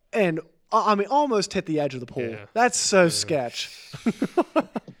and I mean almost hit the edge of the pool. Yeah. That's so sketch.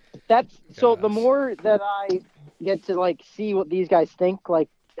 That's so. The Gosh. more that I get to like see what these guys think, like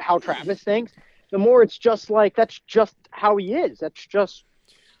how Travis thinks, the more it's just like that's just how he is. That's just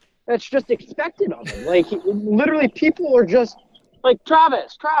expected of him. Like literally, people are just like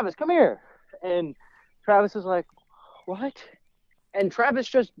Travis, come here, and Travis is like, what? And Travis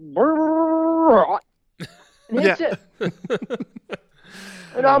just and hits Yeah. it,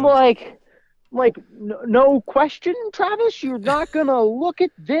 and I'm like. No question, Travis. You're not gonna look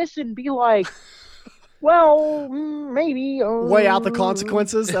at this and be like, "Well, maybe." Weigh out the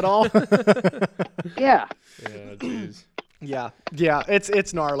consequences at all. Yeah. Yeah, jeez. Yeah,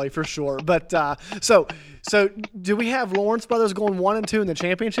 it's gnarly for sure. But so do we have Lawrence brothers going 1 and 2 in the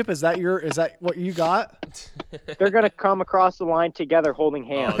championship? Is that what you got? They're gonna come across the line together, holding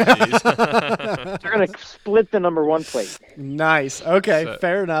Oh, hands. jeez. They're gonna split the number 1 plate. Nice. Okay, So-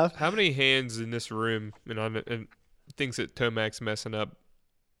 fair enough. How many hands in this room and thinks that Tomac's messing up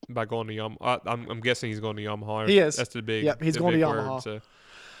by going to Yamaha? I'm guessing he's going to Yamaha. He is. That's the big. Yep, he's the going to big Yamaha. Word, so.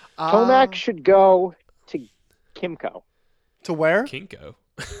 Tomac should go to Kimco. To where? Kimco.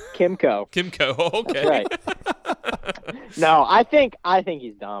 Kimco. Kimco. Okay. Right. No, I think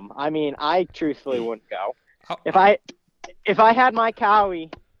he's dumb. I mean, I truthfully wouldn't go. How- If I had my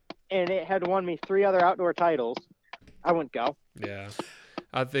Cowie and it had won me 3 other outdoor titles, I wouldn't go. Yeah.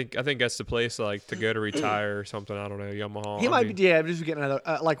 I think that's the place like to go to retire or something. I don't know, Yamaha. He might be just getting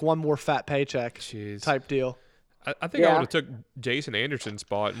another like one more fat paycheck Jeez. type deal. I think I Yeah. would have took Jason Anderson's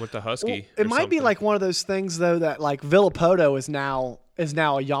spot and went to Husky. It or might be something. like one of those things though that like Villapoto is now a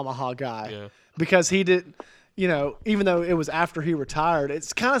Yamaha guy Yeah. because he did, even though it was after he retired,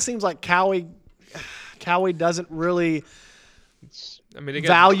 it kind of seems like Cowie doesn't really I mean, they got,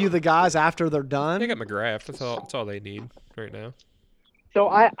 value the guys after they're done. They got McGrath. That's all they need right now. So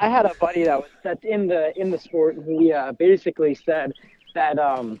I had a buddy that's in the sport, and he basically said that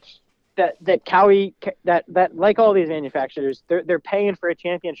that Cowie that like all these manufacturers, they're paying for a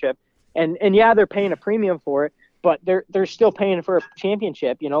championship, and yeah, they're paying a premium for it, but they're still paying for a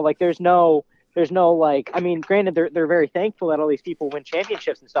championship. Like there's no like, I mean, granted they're very thankful that all these people win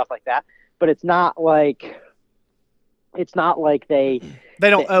championships and stuff like that, but it's not like they They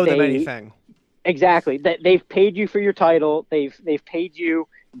don't owe them they- anything. exactly that they've paid you for your title. They've paid you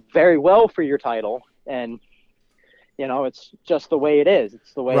very well for your title, and it's just the way it is.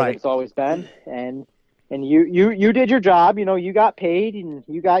 It's the way Right. that it's always been, and you did your job. You got paid and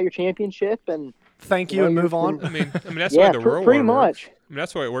you got your championship, and Thank you and move on. I mean that's yeah, the way the real pretty world much. works. I mean,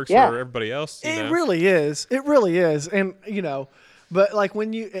 that's why it works Yeah. for everybody else. It really is. It really is. And, but like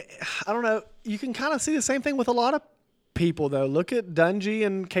when I don't know, you can kind of see the same thing with a lot of people, though. Look at Dungy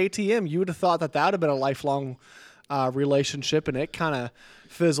and KTM. You would have thought that would have been a lifelong relationship, and it kind of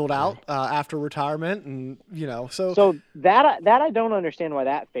fizzled out after retirement. And, So that I don't understand why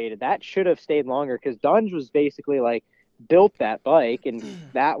that faded. That should have stayed longer because Dunge was basically like built that bike, and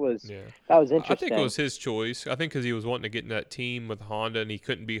that was interesting. I think it was his choice. I think because he was wanting to get in that team with Honda, and he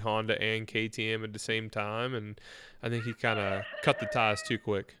couldn't be Honda and KTM at the same time, and I think he kind of cut the ties too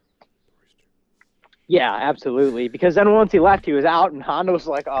quick. Yeah, absolutely. Because then once he left, he was out, and Honda was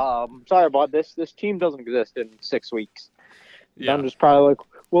like, sorry about this. This team doesn't exist in 6 weeks. Yeah. I'm just probably like,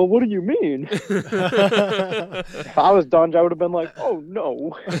 well, what do you mean? If I was Dunge, I would have been like, oh,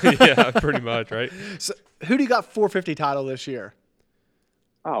 no. Yeah, pretty much, right? So who do you got 450 title this year?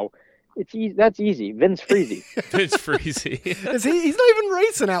 Oh, it's easy. That's easy. Vince Freezy. It's freezy. He's not even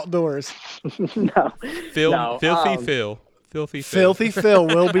racing outdoors. No. Filthy Phil. Filthy Phil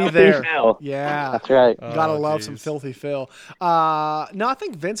will be Filthy there. Phil. Yeah. That's right. Gotta love geez. some Filthy Phil. No, I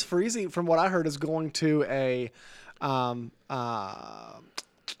think Vince Freezy, from what I heard, is going to a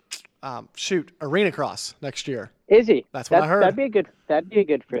arena cross next year. Is he? That's what I heard. That'd be a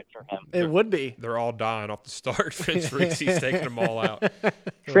good fit for him. It would be. They're all dying off the start. Vince Freezy's taking them all out.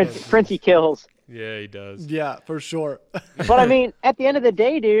 Frenzy kills. Yeah, he does. Yeah, for sure. But I mean, at the end of the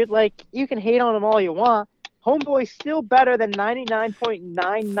day, dude, like, you can hate on him all you want. Homeboy's still better than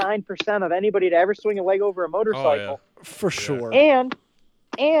 99.99% of anybody to ever swing a leg over a motorcycle. For sure. And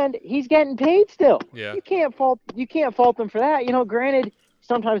he's getting paid still. Yeah. You can't fault him for that. You know, granted,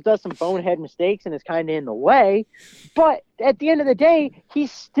 sometimes does some bonehead mistakes and is kind of in the way, but at the end of the day,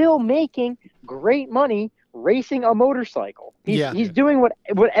 he's still making great money racing a motorcycle. He's doing what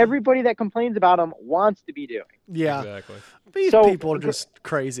everybody that complains about him wants to be doing. Yeah. Exactly. These people are just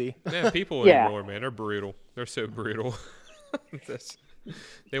crazy. Yeah, people anymore, man, they're brutal. They're so brutal.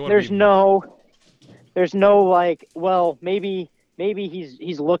 There's no like, well, maybe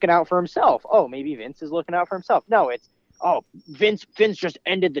he's looking out for himself. Oh, maybe Vince is looking out for himself. No, it's Vince just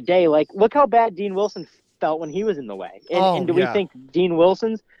ended the day. Like, look how bad Dean Wilson felt when he was in the way. And do we think Dean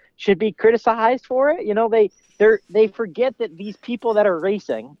Wilson's should be criticized for it? You know, they forget that these people that are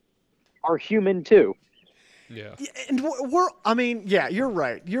racing are human too. Yeah. And you're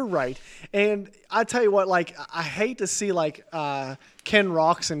right. You're right. And I tell you what, like, I hate to see like Ken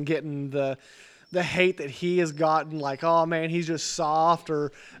Roxon getting the hate that he has gotten, like, oh man, he's just soft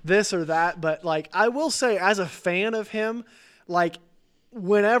or this or that. But like, I will say, as a fan of him, like,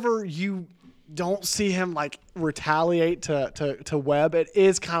 whenever you don't see him like retaliate to Webb, it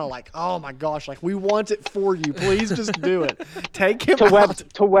is kind of like, oh my gosh, like, we want it for you. Please just do it. Take him out.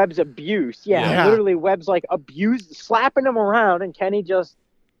 To Webb's abuse. Yeah. Literally, Webb's like slapping him around, and Kenny just,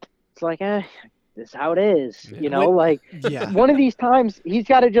 it's like, this is how it is. You know, one of these times he's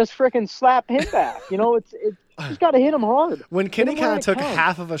got to just freaking slap him back. You know, he's got to hit him hard. When Kenny kind of took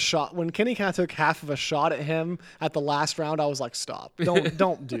half of a shot at him at the last round, I was like, stop.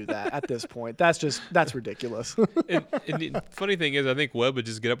 Don't do that at this point. That's ridiculous. And the funny thing is, I think Webb would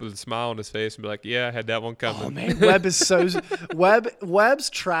just get up with a smile on his face and be like, yeah, I had that one coming. Oh man, Webb is so Webb's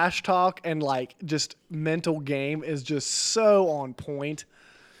trash talk and like just mental game is just so on point.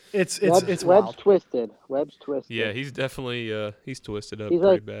 It's Webb's wild. twisted. Webb's twisted. Yeah, he's definitely he's twisted up He's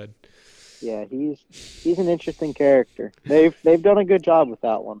pretty like, bad. Yeah, he's an interesting character. They've done a good job with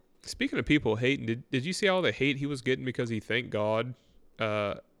that one. Speaking of people hating, did you see all the hate he was getting because he thanked God?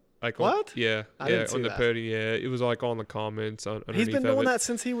 Like what? I didn't see on the podium. Yeah, it was like on the comments. He's been doing that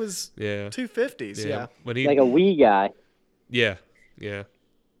since he was 250s. Yeah. When he, like a wee guy. Yeah.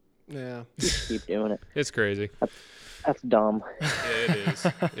 Just keep doing it. It's crazy. That's dumb. Yeah, it is.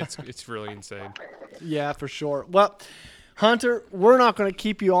 It's really insane. Yeah, for sure. Well, Hunter, we're not going to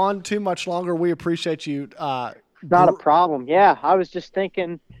keep you on too much longer. We appreciate you. Not a problem. Yeah, I was just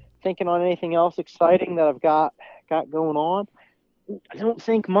thinking on anything else exciting that I've got going on. I don't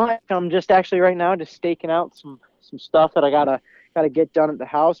think much. I'm just actually right now just staking out some stuff that I gotta get done at the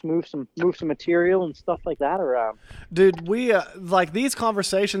house, move some material and stuff like that around. Dude, we like these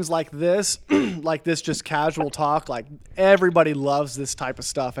conversations like this, like this just casual talk. Like, everybody loves this type of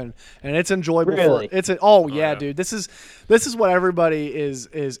stuff, and it's enjoyable. Really? Dude. This is what everybody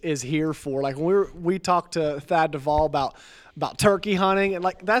is here for. Like, when we talked to Thad Duvall about turkey hunting, and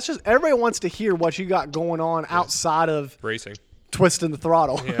like, that's just, everybody wants to hear what you got going on outside of racing, twisting the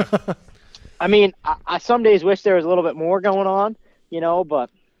throttle. Yeah. I mean, I some days wish there was a little bit more going on, you know, but at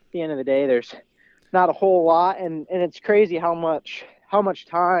the end of the day, there's not a whole lot, and it's crazy how much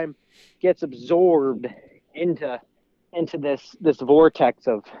time gets absorbed into this vortex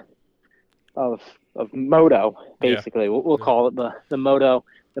of moto, basically. Yeah. We'll call it the moto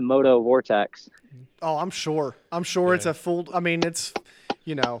vortex. Oh, I'm sure it's a full. I mean, it's,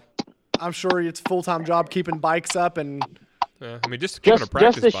 you know, I'm sure it's a full-time job keeping bikes up, and I mean, just keeping a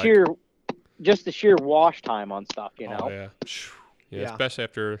practice bike. Just the sheer wash time on stuff, you know. Oh, yeah. Yeah, Yeah. especially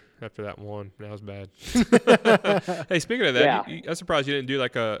after that one. That was bad. Hey, speaking of that, Yeah. I'm surprised you didn't do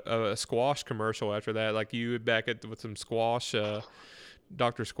like a squash commercial after that. Like you would back it with some squash,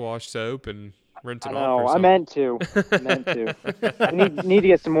 Dr. Squash soap and rinse I it off or know. I something. meant to. I need to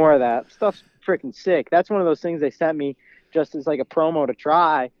get some more of that. Stuff's freaking sick. That's one of those things they sent me just as like a promo to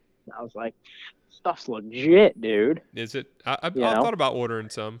try. And I was like, stuff's legit, dude. Is it? I You know? thought about ordering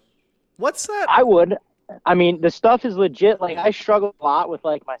some. What's that? I would. I mean, the stuff is legit. Like, I struggle a lot with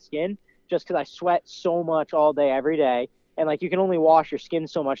like my skin just because I sweat so much all day, every day, and like you can only wash your skin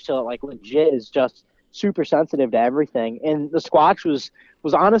so much till it like legit is just super sensitive to everything. And the Squatch was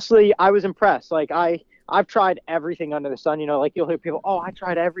honestly, I was impressed. Like I've tried everything under the sun. You know, like you'll hear people, oh, I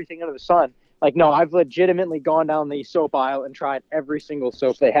tried everything under the sun. Like, no, I've legitimately gone down the soap aisle and tried every single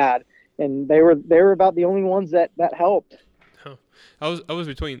soap they had, and they were about the only ones that helped. Huh. I was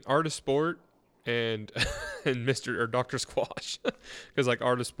between Artist Sport and and Mr. or Dr. Squash, because like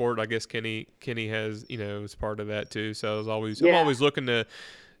Artist Sport, I guess Kenny has, is part of that too. So I'm always looking to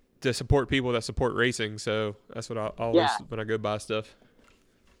support people that support racing. So that's what I always when I go buy stuff.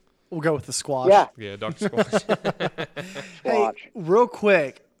 We'll go with the squash. Yeah, Dr. Squash. Hey, real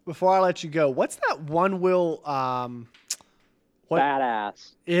quick before I let you go, what's that one wheel? What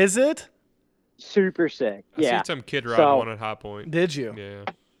Badass. is it? Super sick. I Yeah. seen some kid riding one at High Point. Did you? Yeah,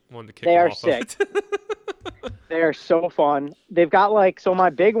 wanted to kick They him are off sick. of it. They are so fun. They've got my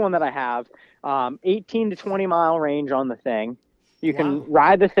big one that I have, 18 to 20 mile range on the thing. You can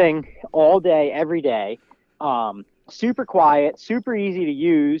ride the thing all day, every day. Super quiet, super easy to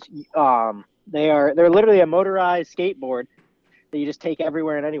use. They're literally a motorized skateboard that you just take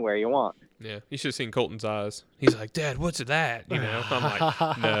everywhere and anywhere you want. Yeah, you should have seen Colton's eyes. He's like, "Dad, what's that?" I'm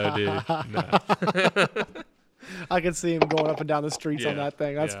like, "No, dude, no." I can see him going up and down the streets on Yeah, that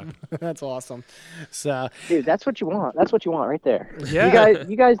thing. That's awesome. So, Dude, that's what you want. That's what you want right there. yeah.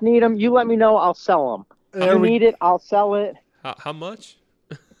 You guys need them. You let me know. I'll sell them. There You we- need it. I'll sell it. How much?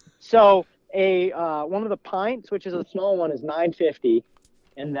 So one of the pints, which is a small one, is $9.50,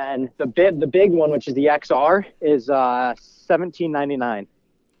 and then the big one, which is the XR, is $17.99.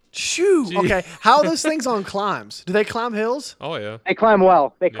 Shoo. Gee. Okay. How are those things on climbs? Do they climb hills? Oh yeah. They climb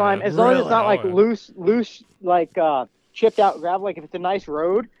well. They climb Yeah. as long as Really? it's not like Oh, yeah. loose like chipped out gravel. Like if it's a nice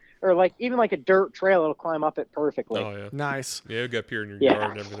road or like even like a dirt trail, it'll climb up it perfectly. Oh yeah. Nice. Yeah, it'll go up here in your Yeah.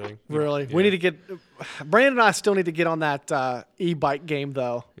 yard and everything. Really. Yeah. We need to get Brandon and I still need to get on that e-bike game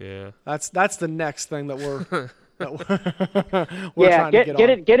though. Yeah. That's the next thing that we're Yeah, trying to get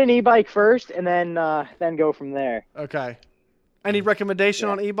on. get an e-bike first, and then go from there. Okay. Any recommendation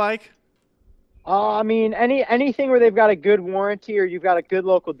on e-bike? I mean, anything where they've got a good warranty or you've got a good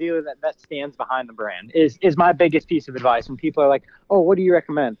local dealer that stands behind the brand is my biggest piece of advice. When people are like, "Oh, what do you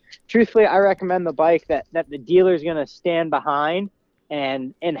recommend?" Truthfully, I recommend the bike that the dealer's going to stand behind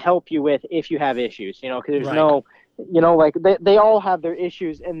and help you with if you have issues. Because there's Right. no, like they all have their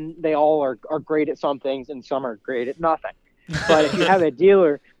issues and they all are great at some things and some are great at nothing. But if you have a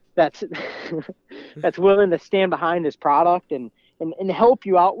dealer that's that's willing to stand behind this product and help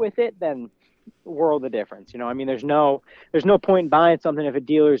you out with it, then world of difference. I mean, there's no point in buying something if a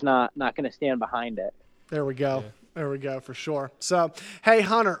dealer's not going to stand behind it. There we go. Yeah. There we go for sure. So, hey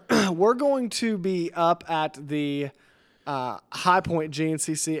Hunter, we're going to be up at the High Point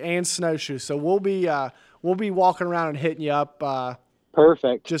GNCC and Snowshoe. So we'll be walking around and hitting you up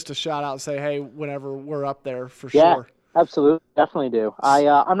Perfect. just to shout out and say hey whenever we're up there for Yeah, sure. absolutely, definitely do.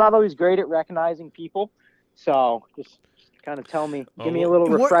 I'm not always great at recognizing people, so just kind of tell me, give me a little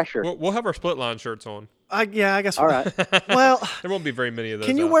What- refresher. We'll have our split line shirts on. I guess. All right. Well, There won't be very many of those.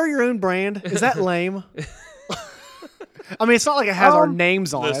 can you out. wear your own brand? Is that lame? I mean, it's not like it has our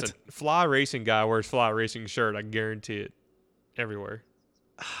names on Listen, it. Fly Racing guy wears Fly Racing shirt. I guarantee it. Everywhere.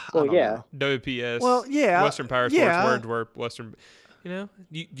 Well, don't yeah. know. WPS. Well, yeah. Western Power Sports. Yeah. Wordsworth. Western. Do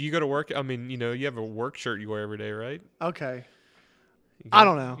you go to work? I mean, you have a work shirt you wear every day, right? Okay. You I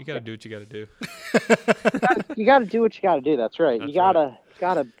don't know. You got to do what you got to do. You got to do what you got to do. That's right. That's You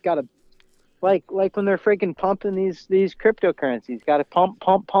gotta like when they're freaking pumping these cryptocurrencies. Got to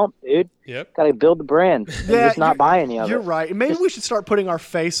pump, dude. Yep. Got to build the brand. And Yeah, just not buy any of You're it. right. Maybe we should start putting our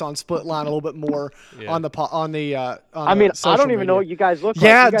face on Split Line a little bit more Yeah. on the I mean, I social don't even media. know what you guys look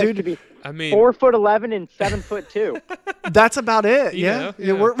Yeah, like. You guys dude. could be I mean, 4'11" and 7'2". That's about it. You Yeah. know, Yeah,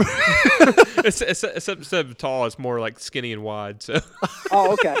 yeah. we're it's instead of tall, it's more like skinny and wide. So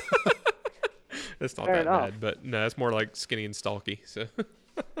Oh, okay. it's not Fair that enough. bad. But no, it's more like skinny and stalky. So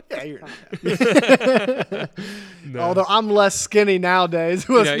yeah, you're, no. although I'm less skinny nowadays.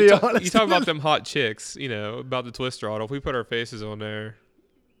 Let's Yeah, be honest. you talk about them hot chicks, about the Twister auto. If we put our faces on there,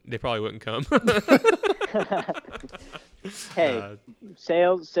 they probably wouldn't come. Hey,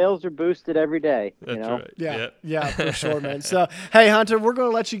 sales are boosted every day. That's you know? right. Yeah, Yep. yeah, for sure, man. So, hey, Hunter, we're going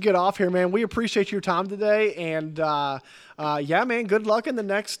to let you get off here, man. We appreciate your time today, and yeah, man, good luck in the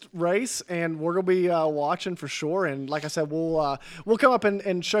next race, and we're going to be watching for sure. And like I said, we'll come up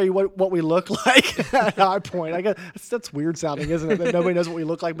and show you what we look like at High Point. I guess that's weird sounding, isn't it? That nobody knows what we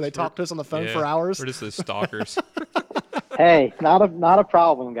look like, but they talk to us on the phone for hours. We're just the stalkers. Hey, not a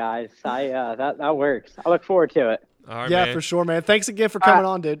problem, guys. That works. I look forward to it. All right, Yeah, man. for sure, man. Thanks again for coming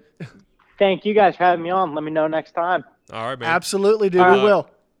on, dude. Thank you guys for having me on. Let me know next time. All right, man. Absolutely, dude. We will.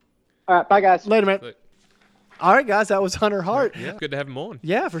 All right, bye, guys. Later, man. Later. All right, guys, that was Hunter Hart. Yeah, good to have him on.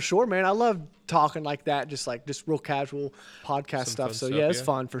 Yeah, for sure, man. I love talking like that, just real casual podcast Some stuff. fun So stuff, yeah, it's yeah.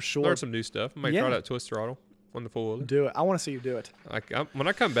 fun for sure. Learn some new stuff. I might Yeah. try that twist throttle on the four-wheeler. Do it. I want to see you do it. When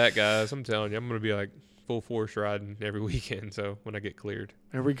I come back, guys, I'm telling you, I'm going to be like full force riding every weekend. So when I get cleared,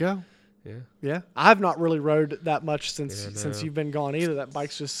 There we go. yeah. Yeah, I've not really rode that much since Yeah, since no. you've been gone either. That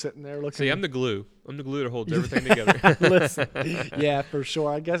bike's just sitting there looking. See, I'm the glue. I'm the glue that holds everything together. Listen, yeah, for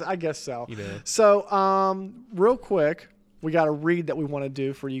sure. I guess so. You know. So, real quick, we got a read that we want to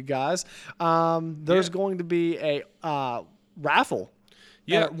do for you guys. There's Yeah. going to be a raffle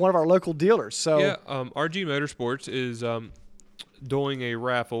Yeah. at one of our local dealers. So, Yeah, RG Motorsports is doing a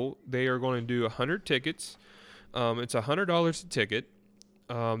raffle. They are going to do 100 tickets. It's $100 a ticket.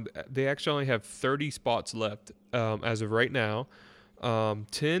 They actually only have 30 spots left as of right now.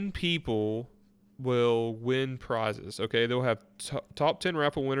 10 people will win prizes. Okay, they'll have top 10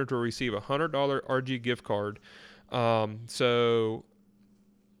 raffle winners will receive a $100 RG gift card. So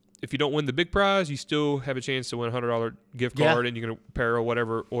if you don't win the big prize, you still have a chance to win a $100 gift Yeah. card, and you can apparel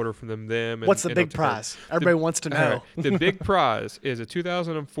whatever order from them. And, what's the and big they'll take care of it. prize? Everybody wants to All know. right. The big prize is a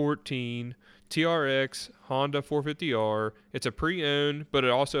 2014 TRX Honda 450R. It's a pre-owned, but it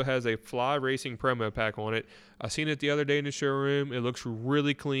also has a Fly Racing promo pack on it. I seen it the other day in the showroom. It looks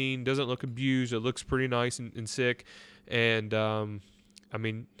really clean. Doesn't look abused. It looks pretty nice and sick. And I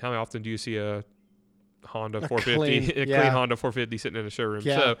mean, how often do you see a Honda 450, clean, a yeah. clean Honda 450 sitting in a showroom?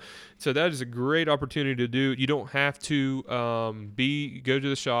 Yeah. So that is a great opportunity to do. You don't have to go to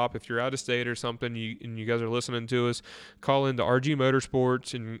the shop if you're out of state or something. And you guys are listening to us, call into RG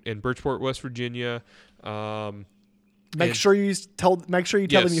Motorsports in Bridgeport, West Virginia. Make sure you tell them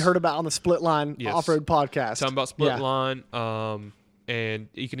Yes. you heard about on the Split Line Yes. Off-Road podcast. Talking about Split Yeah. Line, and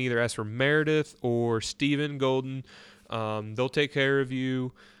you can either ask for Meredith or Steven Golden. They'll take care of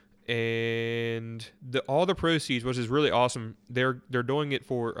you. And all the proceeds, which is really awesome, they're doing it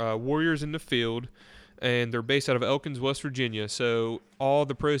for Warriors in the Field, and they're based out of Elkins, West Virginia. So all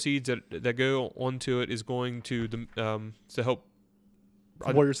the proceeds that go onto it is going to to help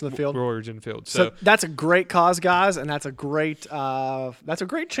Warriors in the Field. Warriors in the Field. So that's a great cause, guys, and that's a great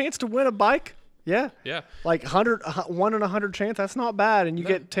chance to win a bike. Yeah. yeah. Like 1 in 100 chance. That's not bad, and you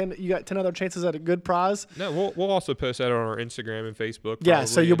get 10. You got 10 other chances at a good prize. No, we'll also post that on our Instagram and Facebook. Yeah,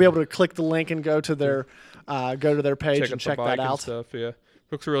 so probably, you'll be and able to click the link and go to their page and out check the that bike and out. stuff. Yeah,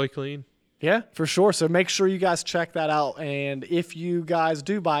 looks really clean. Yeah, for sure. So make sure you guys check that out, and if you guys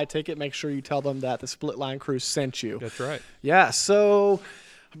do buy a ticket, make sure you tell them that the Split Line Crew sent you. That's right. Yeah, so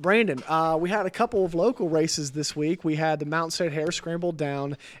Brandon, we had a couple of local races this week. We had the Mountain State Hare Scramble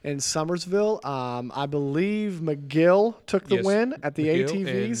down in Somersville. I believe McGill took the Yes, win at the McGill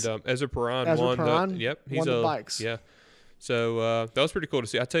ATVs. And Ezra Perron Ezra won Perron the won the bikes. Yeah. So that was pretty cool to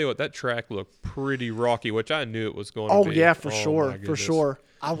see. I tell you what, that track looked pretty rocky, which I knew it was going to be. Yeah, for Oh, sure, my for goodness. sure.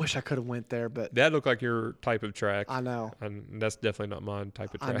 I wish I could have went there, but That looked like your type of track. I know. And that's definitely not my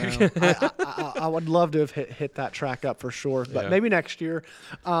type of I track. know. I would love to have hit that track up for sure, but Yeah. maybe next year.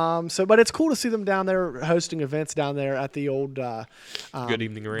 But it's cool to see them down there hosting events down there at the old Good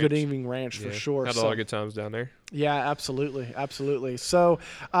Evening Ranch. Good Evening Ranch Yeah. for sure. Had a So- lot of good times down there. Yeah, absolutely. So,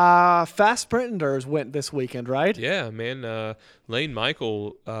 Fast Sprint Endurs went this weekend, right? Yeah, man. Lane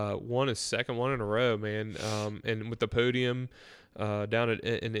Michael won his second one in a row, man. And with the podium down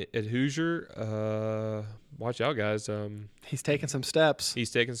at Hoosier, watch out, guys. He's taking some steps.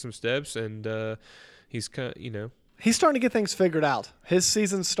 He's taking some steps, and he's He's starting to get things figured out. His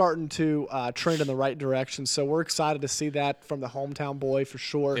season's starting to trend in the right direction, so we're excited to see that from the hometown boy for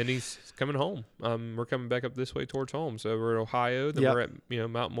sure. and he's coming home. We're coming back up this way towards home. So we're at Ohio. Then Yep. we're at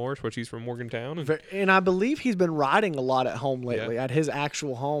Mount Morris, which he's from Morgantown. And And I believe he's been riding a lot at home lately, at his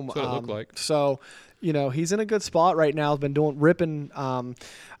actual home. That's what it looked like. So, he's in a good spot right now. He's been ripping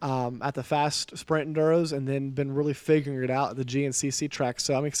at the Fast Sprint Enduros, and then been really figuring it out at the GNCC track.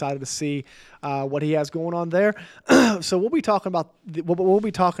 So I'm excited to see what he has going on there. So we'll be talking about the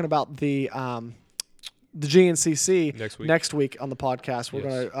the GNCC next week on the podcast. We're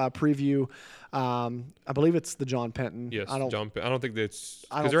going to preview. I believe it's the John Penton. Yes, I don't think that's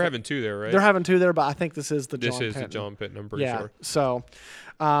because they're having 2 there, right? They're having 2 there, but I think this is the John Penton. This is the John Penton. I'm pretty sure. So,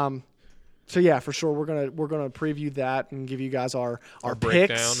 so yeah, for sure we're gonna preview that and give you guys our breakdown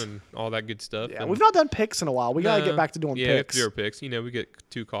picks and all that good stuff. Yeah, we've not done picks in a while. We gotta get back to doing picks. Yeah, we have to do our picks. We get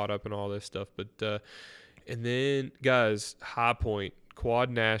too caught up in all this stuff, but and then guys, High Point Quad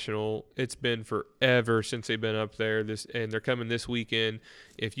National. It's been forever since they've been up there. And they're coming this weekend.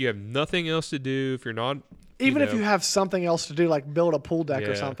 If you have nothing else to do, if you're not. If you have something else to do, like build a pool deck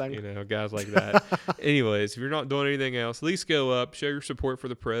or something. Guys like that. Anyways, if you're not doing anything else, at least go up, show your support for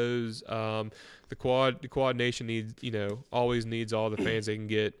the pros. The Quad Nation needs, always needs all the fans they can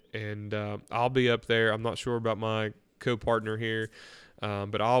get. And I'll be up there. I'm not sure about my co-partner here,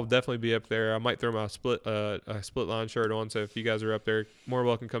 but I'll definitely be up there. I might throw my split line shirt on. So if you guys are up there, more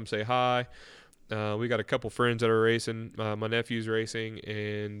welcome, come say hi. We got a couple friends that are racing. My nephew's racing,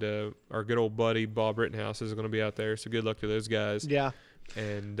 and our good old buddy Bob Rittenhouse is going to be out there. So good luck to those guys. Yeah.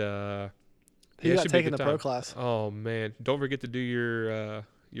 And he got taken the pro class. Oh man! Don't forget to do your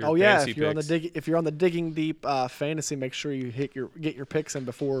fantasy picks. If you're on the Digging Deep fantasy, make sure you get your picks in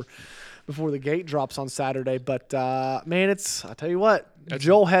before the gate drops on Saturday. But man, I tell you what.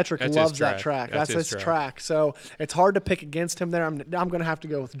 Joel Hetrick loves that track. That's his track. So it's hard to pick against him there. I'm going to have to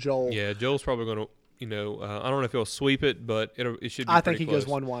go with Joel. Yeah, Joel's probably going to, I don't know if he'll sweep it, but it should be I think he close.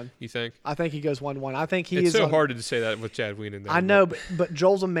 goes 1-1. You think? I think he goes 1-1. I think It's so hard to say that with Chad Wienen there. I know, but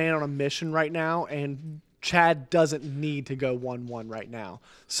Joel's a man on a mission right now, and Chad doesn't need to go 1-1 right now.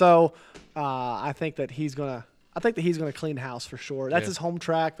 So I think that he's going to clean house for sure. That's his home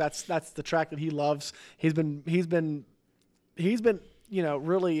track. That's the track that he loves. He's been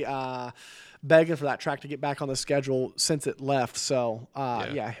really begging for that track to get back on the schedule since it left. So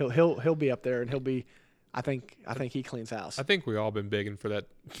he'll be up there, and he'll be. I think he cleans house. I think we all been begging for that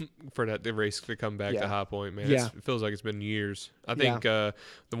race to come back to High Point, man. Yeah. It feels like it's been years. I think the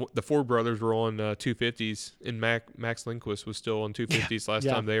Ford brothers were on 250s, and Max Lindquist was still on 250s last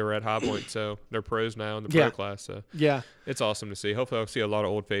time they were at High Point. So they're pros now in the pro class. So it's awesome to see. Hopefully, I'll see a lot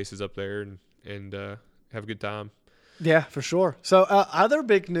of old faces up there and have a good time. Yeah, for sure. So other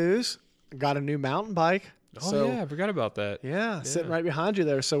big news, got a new mountain bike. I forgot about that. Yeah, sitting right behind you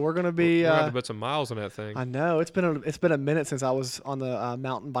there. So we're going to be. We're going to put some miles on that thing. I know it's been a minute since I was on the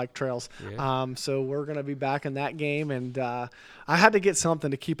mountain bike trails. Yeah. So we're going to be back in that game, and I had to get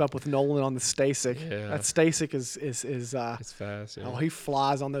something to keep up with Nolan on the Stasic. Yeah. That Stasic is it's fast. Yeah. Oh, he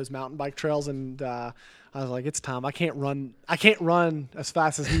flies on those mountain bike trails, and I was like, it's time. I can't run as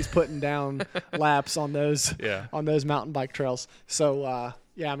fast as he's putting down laps on those mountain bike trails. So.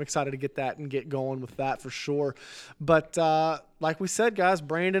 I'm excited to get that and get going with that for sure. But like we said, guys,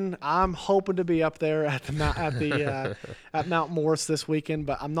 Brandon, I'm hoping to be up there at at Mount Morris this weekend,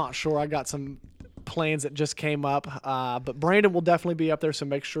 but I'm not sure. I got some plans that just came up. But Brandon will definitely be up there, so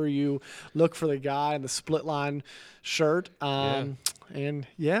make sure you look for the guy in the split line shirt. And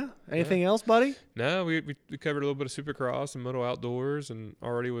anything else, buddy? No, we covered a little bit of Supercross and Moto Outdoors, and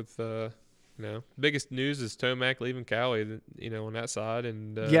already with biggest news is Tomac leaving Cali, on that side,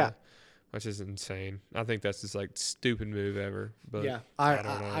 and which is insane. I think that's just like stupid move ever. But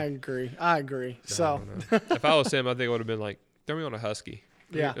I agree. So if I was him, I think it would have been like, throw me on a Husky.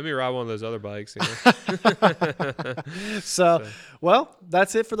 Yeah. Let me ride one of those other bikes. So, well,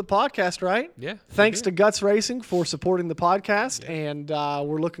 that's it for the podcast, right? Yeah. Thanks to Guts Racing for supporting the podcast, and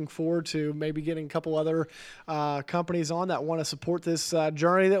we're looking forward to maybe getting a couple other companies on that want to support this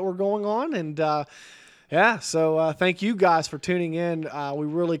journey that we're going on. And so thank you guys for tuning in. We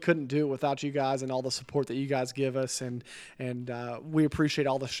really couldn't do it without you guys and all the support that you guys give us, and we appreciate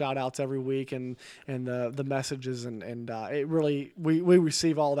all the shout outs every week and the messages, and it really we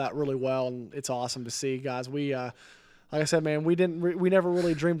receive all that really well, and it's awesome to see, guys. We like I said, man, we never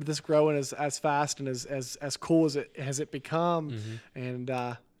really dreamed of this growing as fast and as cool as it become, and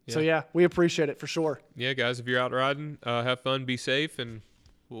so we appreciate it for sure. Yeah, guys, if you're out riding, have fun, be safe, and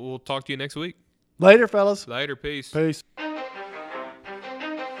we'll talk to you next week. Later, fellas. Later. Peace. Peace. You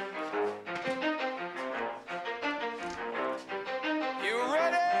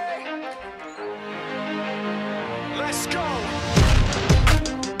ready? Let's go.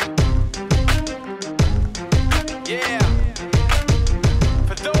 Yeah.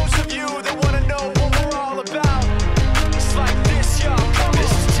 For those of you that want to know what we're all about, it's like this, y'all. Come on.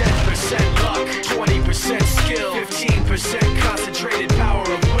 This is 10% luck, 20% skill, 15% concentrated power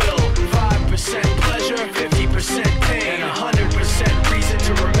of will. 5% pleasure, 50% pain, and 100% reason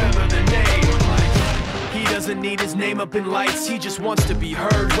to remember the name. He doesn't need his name up in lights, he just wants to be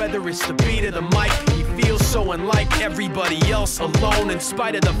heard. Whether it's the beat of the mic, he feels so unlike everybody else, alone, in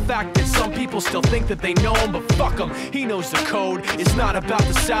spite of the fact that some people still think that they know him, but fuck him, he knows the code. It's not about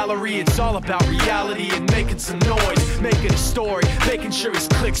the salary, it's all about reality and making some noise, making a story, making sure his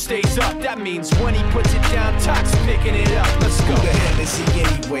click stays up. That means when he puts it down, Tox picking it up. Let's go. Who the hell is he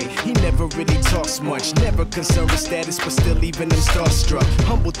anyway? He never really talks much, never concerned with status, but still leaving him starstruck.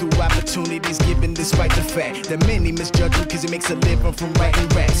 Humble through opportunities given despite the fact that many misjudge him cause he makes a living from writing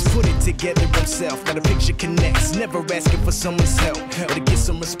raps. Put it together himself, got a picture connects, never asking for someone's help or to get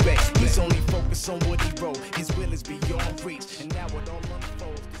some respect. He's only focused on what he wrote, his will is beyond reach, and now it all unfolds.